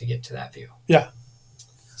using to get to that view. Yeah.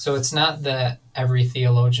 So it's not that every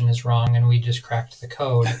theologian is wrong and we just cracked the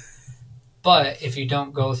code. But if you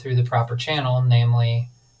don't go through the proper channel, namely,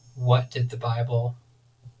 what did the Bible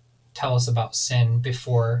tell us about sin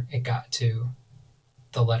before it got to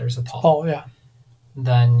the letters of Paul? Oh, yeah.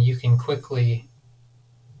 Then you can quickly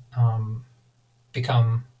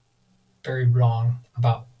become very wrong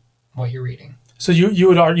about what you're reading. So you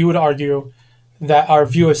would argue that our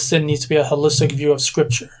view of sin needs to be a holistic view of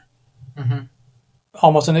Scripture.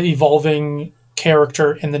 Almost an evolving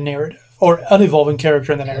character in the narrative, or an evolving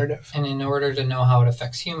character in the narrative. And in order to know how it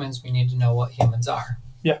affects humans, we need to know what humans are.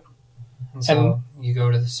 Yeah. And so you go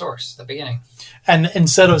to the source, the beginning. And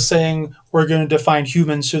instead of saying we're going to define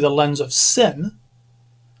humans through the lens of sin,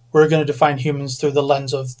 we're going to define humans through the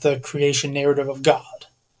lens of the creation narrative of God.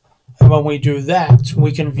 And when we do that,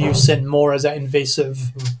 we can view sin more as that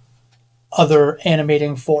invasive other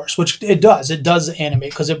animating force, which it does. It does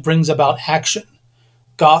animate because it brings about action.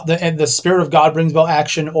 God, the Spirit of God brings about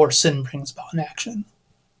action, or sin brings about an action.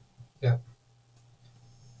 Yeah.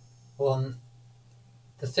 Well,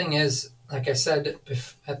 the thing is, like I said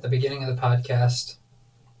at the beginning of the podcast,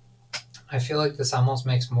 I feel like this almost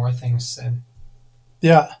makes more things sin.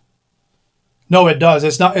 Yeah. No, it does.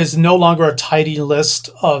 It's no longer a tidy list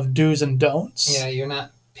of do's and don'ts. Yeah, you're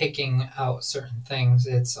not picking out certain things.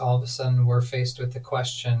 It's all of a sudden we're faced with the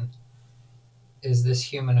question, is this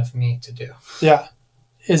human of me to do? Yeah.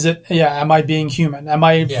 Am I being human? Am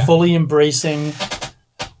I fully embracing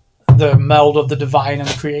the meld of the divine and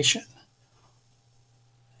the creation?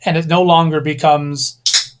 And it no longer becomes,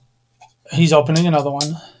 he's opening another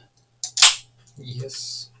one.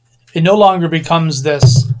 Yes. It no longer becomes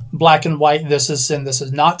this black and white, this is sin, this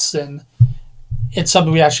is not sin. It's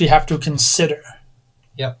something we actually have to consider.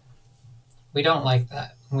 Yep. We don't like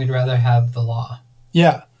that. We'd rather have the law.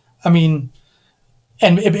 Yeah. I mean,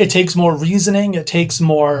 and it takes more reasoning. It takes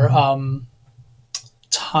more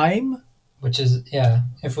time. Which is,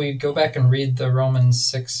 if we go back and read the Romans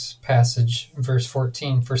 6 passage, verse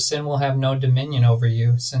 14, for sin will have no dominion over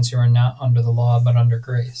you, since you are not under the law, but under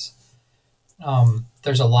grace.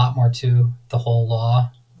 There's a lot more to the whole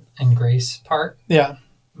law and grace part. Yeah.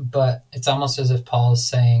 But it's almost as if Paul is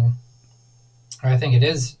saying, or I think it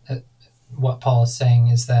is what Paul is saying,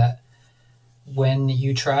 is that when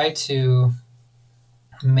you try to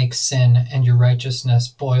make sin and your righteousness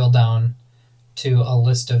boil down to a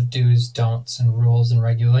list of do's, don'ts, and rules and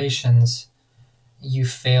regulations, you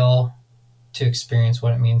fail to experience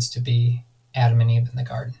what it means to be Adam and Eve in the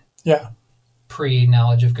garden. Yeah.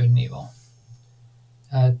 Pre-knowledge of good and evil.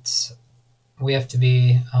 We have to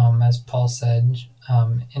be, as Paul said,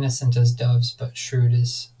 innocent as doves, but shrewd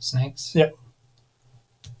as snakes. Yep.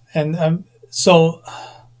 And so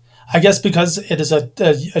I guess because it is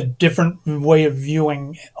a different way of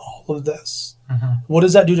viewing all of this, what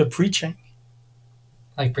does that do to preaching?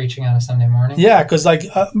 Like preaching on a Sunday morning? Yeah, because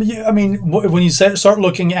when you start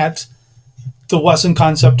looking at the Western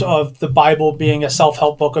concept of the Bible being a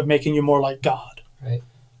self-help book of making you more like God. Right.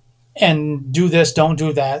 And do this, don't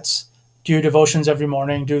do that. Do your devotions every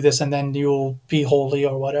morning, do this, and then you'll be holy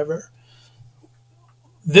or whatever.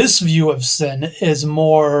 This view of sin is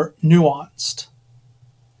more nuanced.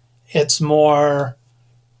 It's more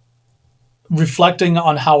reflecting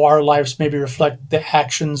on how our lives maybe reflect the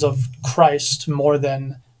actions of Christ more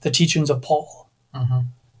than the teachings of Paul.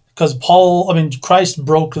 Because Christ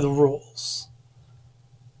broke the rules,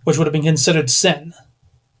 which would have been considered sin.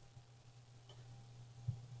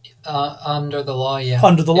 Under the law, yeah.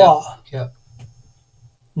 Under the law. Yep.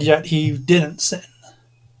 Yet he didn't sin.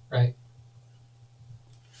 Right.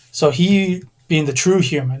 So he, being the true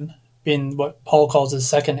human, being what Paul calls the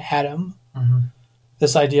second Adam,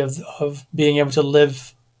 this idea of being able to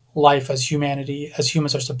live life as humanity, as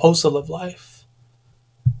humans are supposed to live life,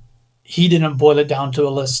 he didn't boil it down to a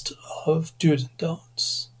list of do's and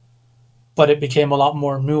don'ts, but it became a lot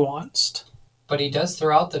more nuanced. But he does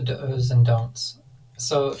throw out the do's and don'ts.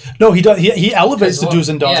 So no, he does. He elevates the do's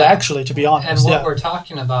and don'ts, actually, to be honest. And what we're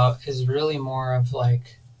talking about is really more of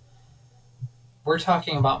like, we're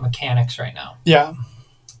talking about mechanics right now. Yeah.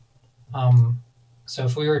 So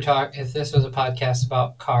if this was a podcast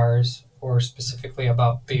about cars or specifically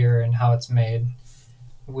about beer and how it's made,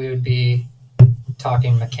 we would be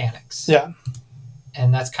talking mechanics. Yeah.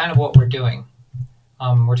 And that's kind of what we're doing.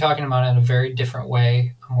 We're talking about it in a very different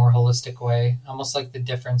way, a more holistic way, almost like the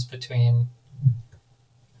difference between,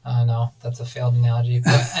 no, that's a failed analogy.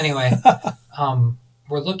 But anyway,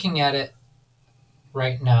 we're looking at it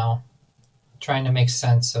right now, trying to make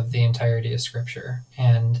sense of the entirety of Scripture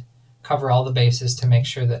and cover all the bases to make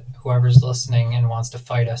sure that whoever's listening and wants to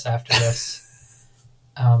fight us after this,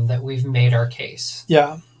 that we've made our case.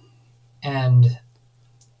 Yeah. And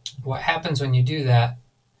what happens when you do that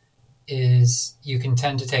is you can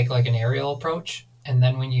tend to take like an aerial approach, and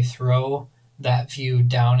then when you throw that view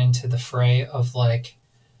down into the fray of like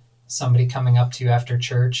somebody coming up to you after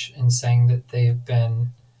church and saying that they've been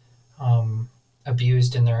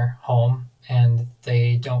abused in their home and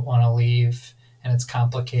they don't want to leave and it's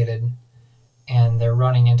complicated and they're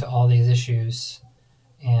running into all these issues,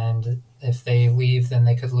 and if they leave then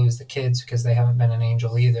they could lose the kids because they haven't been an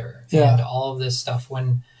angel either. Yeah. And all of this stuff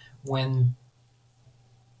when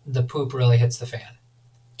the poop really hits the fan.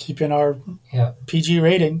 Keeping our PG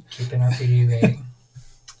rating. Keeping our PG rating.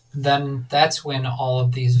 Then that's when all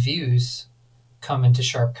of these views come into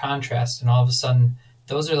sharp contrast, and all of a sudden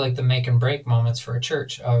those are like the make and break moments for a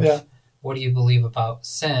church of what do you believe about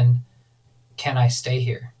sin, can I stay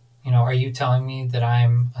here? Are you telling me that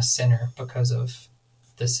I'm a sinner because of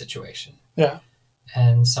this situation? Yeah.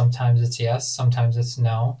 And sometimes it's yes, sometimes it's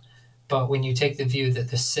no. But when you take the view that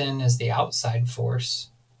the sin is the outside force,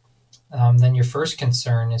 then your first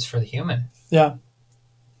concern is for the human. Yeah.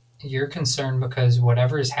 You're concerned because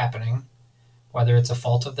whatever is happening, whether it's a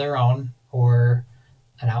fault of their own or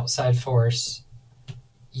an outside force,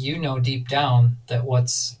 deep down that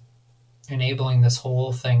what's enabling this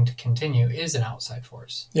whole thing to continue is an outside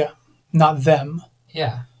force. Yeah. Not them.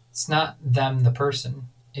 Yeah. It's not them, the person.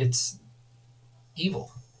 It's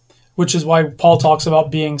evil. Which is why Paul talks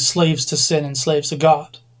about being slaves to sin and slaves to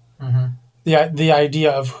God. Mm-hmm. The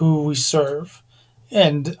idea of who we serve.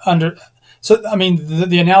 And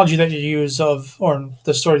the analogy that you use or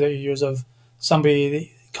the story that you use of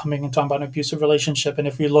somebody coming and talking about an abusive relationship, and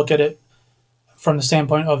if we look at it from the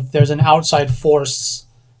standpoint of there's an outside force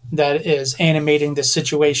that is animating this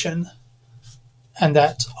situation, and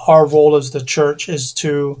that our role as the church is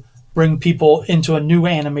to bring people into a new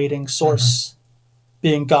animating source,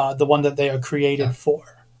 being God, the one that they are created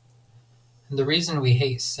for. And the reason we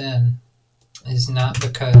hate sin is not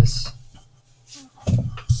because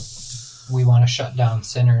we want to shut down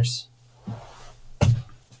sinners.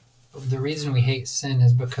 The reason we hate sin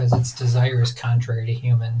is because its desire is contrary to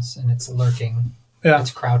humans, and it's lurking. Yeah.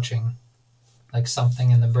 It's crouching like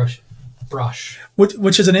something in the brush.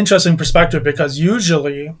 Which is an interesting perspective, because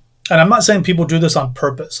usually, and I'm not saying people do this on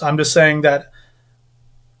purpose, I'm just saying that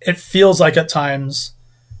it feels like at times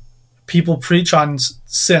people preach on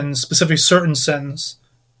sins, specifically certain sins,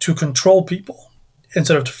 to control people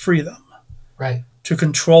instead of to free them. Right. To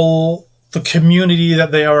control the community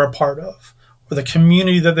that they are a part of, or the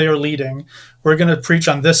community that they are leading. We're going to preach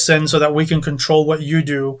on this sin so that we can control what you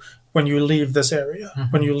do when you leave this area,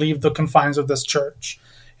 when you leave the confines of this church.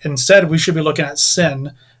 Instead, we should be looking at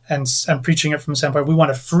sin and preaching it from the standpoint, we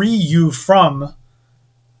want to free you from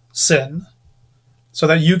sin so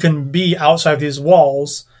that you can be outside these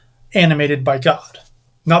walls animated by God.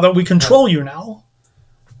 Not that we control you now.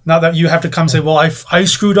 Not that you have to come say, well, I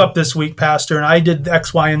screwed up this week, Pastor, and I did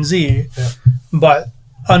X, Y, and Z. Yeah. But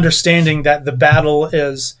understanding that the battle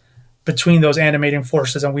is between those animating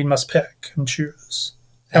forces, and we must pick and choose.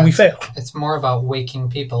 And we fail. It's more about waking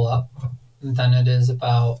people up than it is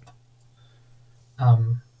about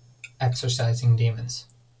exorcising demons.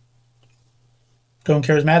 Going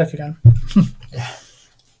charismatic again. Yeah.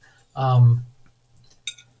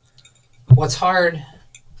 What's hard,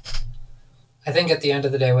 I think at the end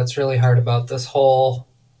of the day, what's really hard about this whole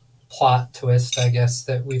plot twist, I guess,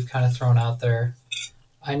 that we've kind of thrown out there,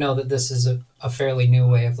 I know that this is a fairly new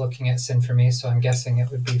way of looking at sin for me, so I'm guessing it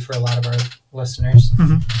would be for a lot of our listeners.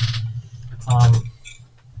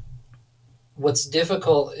 What's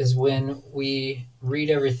difficult is when we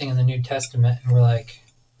read everything in the New Testament and we're like,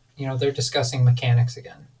 they're discussing mechanics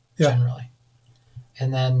again, generally.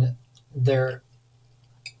 And then they're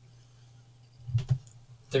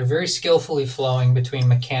very skillfully flowing between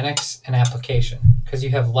mechanics and application, because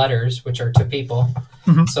you have letters, which are to people.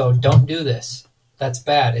 So don't do this. That's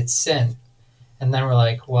bad. It's sin. And then we're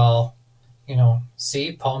like, well,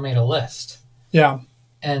 see, Paul made a list. Yeah.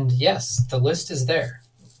 And yes, the list is there.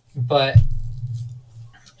 But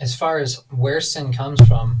as far as where sin comes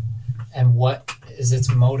from and what is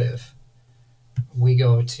its motive, we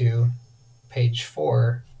go to page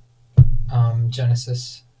 4,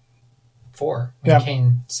 Genesis 4, when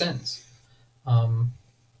Cain sins.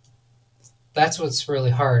 That's what's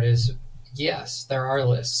really hard is, yes, there are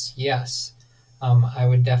lists. Yes. I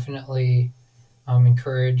would definitely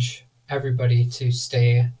encourage everybody to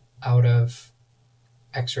stay out of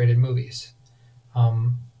X-rated movies.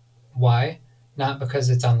 Why? Not because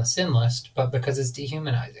it's on the sin list, but because it's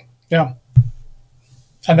dehumanizing. Yeah.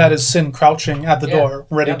 And that is sin crouching at the door,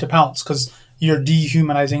 ready to pounce, because you're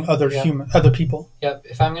dehumanizing other people. Yep.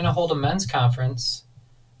 If I'm going to hold a men's conference,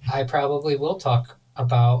 I probably will talk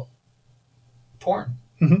about porn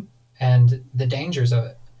and the dangers of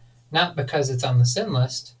it. Not because it's on the sin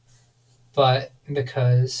list, but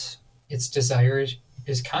because its desire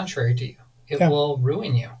is contrary to you. It will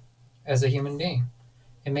ruin you as a human being.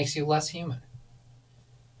 It makes you less human.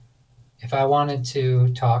 If I wanted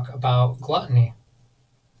to talk about gluttony,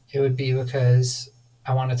 it would be because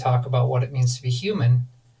I want to talk about what it means to be human,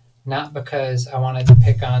 not because I wanted to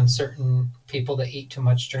pick on certain people that eat too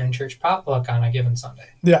much during church potluck on a given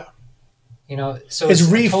Sunday. Yeah. So it's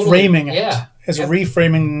reframing it. Yeah. It's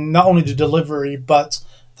reframing not only the delivery, but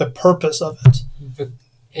the purpose of it.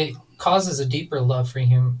 It causes a deeper love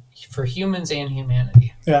for humans and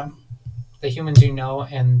humanity. Yeah. The humans you know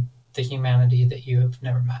and the humanity that you have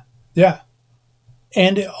never met. Yeah.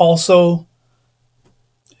 And it also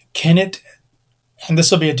can it, and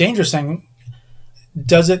this will be a dangerous thing,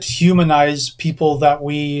 does it humanize people that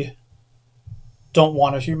we don't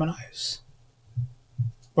want to humanize?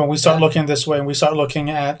 When we start looking this way and we start looking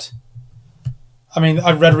at,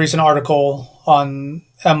 I read a recent article on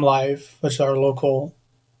MLive, which is our local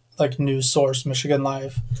news source, Michigan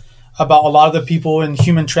Live, about a lot of the people in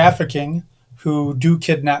human trafficking who do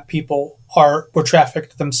kidnap people were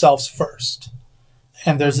trafficked themselves first.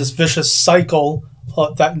 And there's this vicious cycle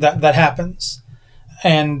that happens.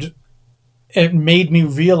 And it made me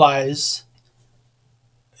realize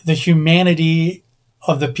the humanity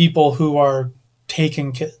of the people who are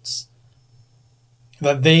taking kids.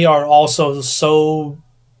 That they are also so,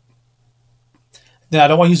 I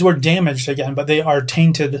don't want to use the word damaged again, but they are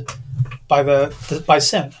tainted by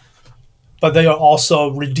sin. But they are also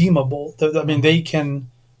redeemable. They can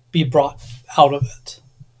be brought out of it.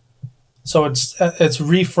 So it's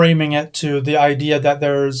reframing it to the idea that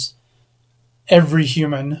there's every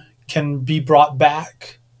human can be brought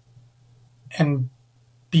back and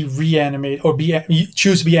be reanimated or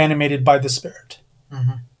choose to be animated by the Spirit.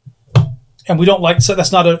 Mm-hmm. And we don't so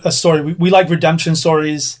that's not a story. We like redemption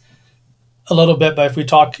stories a little bit, but if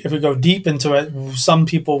we go deep into it, some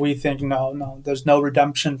people we think, no, there's no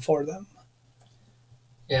redemption for them.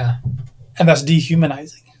 Yeah. And that's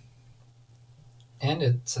dehumanizing. And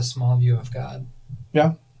it's a small view of God.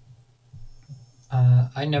 Yeah.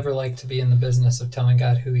 I never like to be in the business of telling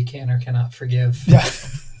God who he can or cannot forgive. Yeah.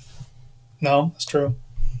 No, it's true.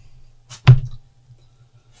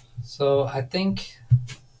 So I think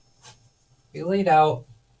we laid out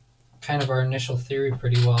kind of our initial theory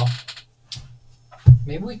pretty well.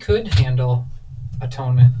 Maybe we could handle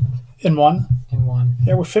atonement. In one? In one.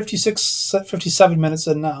 Yeah, we're 57 minutes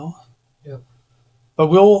in now. Yep. But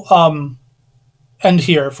we'll end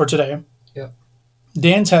here for today. Yep.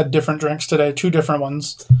 Dan's had different drinks today, 2 different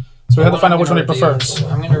ones. So we have to find out which one he prefers.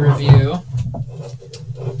 I'm going to review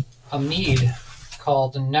a mead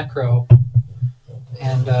called Necro.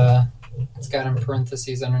 And it's got in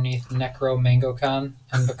parentheses underneath Necro Mango Con.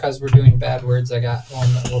 And because we're doing bad words, I got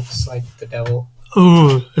one that looks like the devil.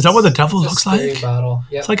 Ooh, is that what the devil looks like? Bottle.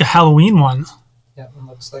 Yep. It's like a Halloween one. Yep, it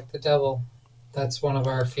looks like the devil. That's one of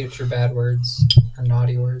our future bad words, or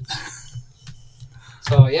naughty words.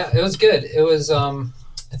 So yeah, it was good. It was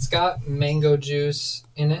it's got mango juice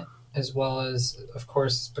in it, as well as, of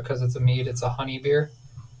course, because it's a mead, it's a honey beer.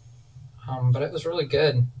 But it was really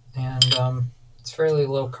good, and it's fairly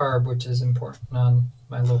low carb, which is important on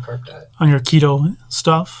my low carb diet. On your keto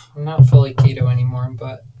stuff? I'm not fully keto anymore,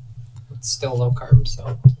 but it's still low carb,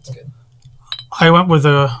 so it's good. I went with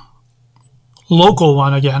a local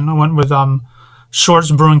one again. I went with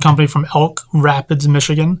Shorts Brewing Company from Elk Rapids,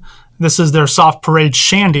 Michigan. This is their Soft Parade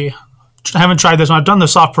Shandy. I haven't tried this one. I've done the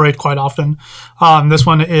Soft Parade quite often. This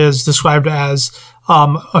one is described as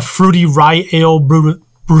a fruity rye ale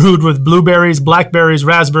brewed with blueberries, blackberries,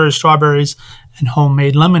 raspberries, strawberries, and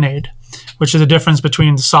homemade lemonade, which is the difference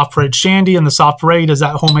between the Soft Parade Shandy and the Soft Parade is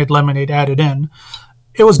that homemade lemonade added in.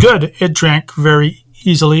 It was good. It drank very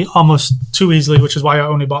easily, almost too easily, which is why I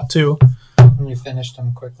only bought 2. And you finished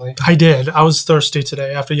them quickly. I did. I was thirsty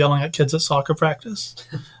today after yelling at kids at soccer practice.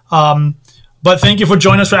 But thank you for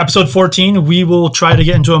joining us for episode 14. We will try to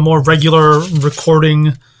get into a more regular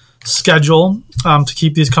recording schedule to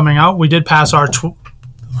keep these coming out. We did pass our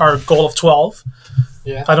goal of 12.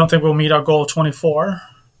 Yeah. I don't think we'll meet our goal of 24.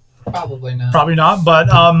 Probably not. Probably not,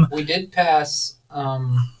 but we did pass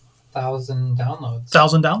 1,000 downloads.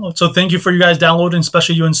 1,000 downloads. So thank you for you guys downloading,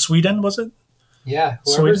 especially you in Sweden, was it? Yeah,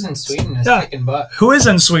 whoever's in Sweden is kicking butt. Who is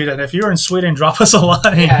in Sweden? If you're in Sweden, drop us a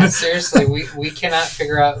line. Yeah, seriously, we cannot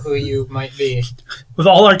figure out who you might be. With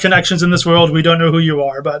all our connections in this world, we don't know who you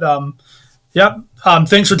are. But, yep.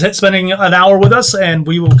 Thanks for spending an hour with us, and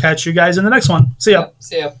we will catch you guys in the next one. See ya. Yep,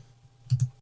 see ya.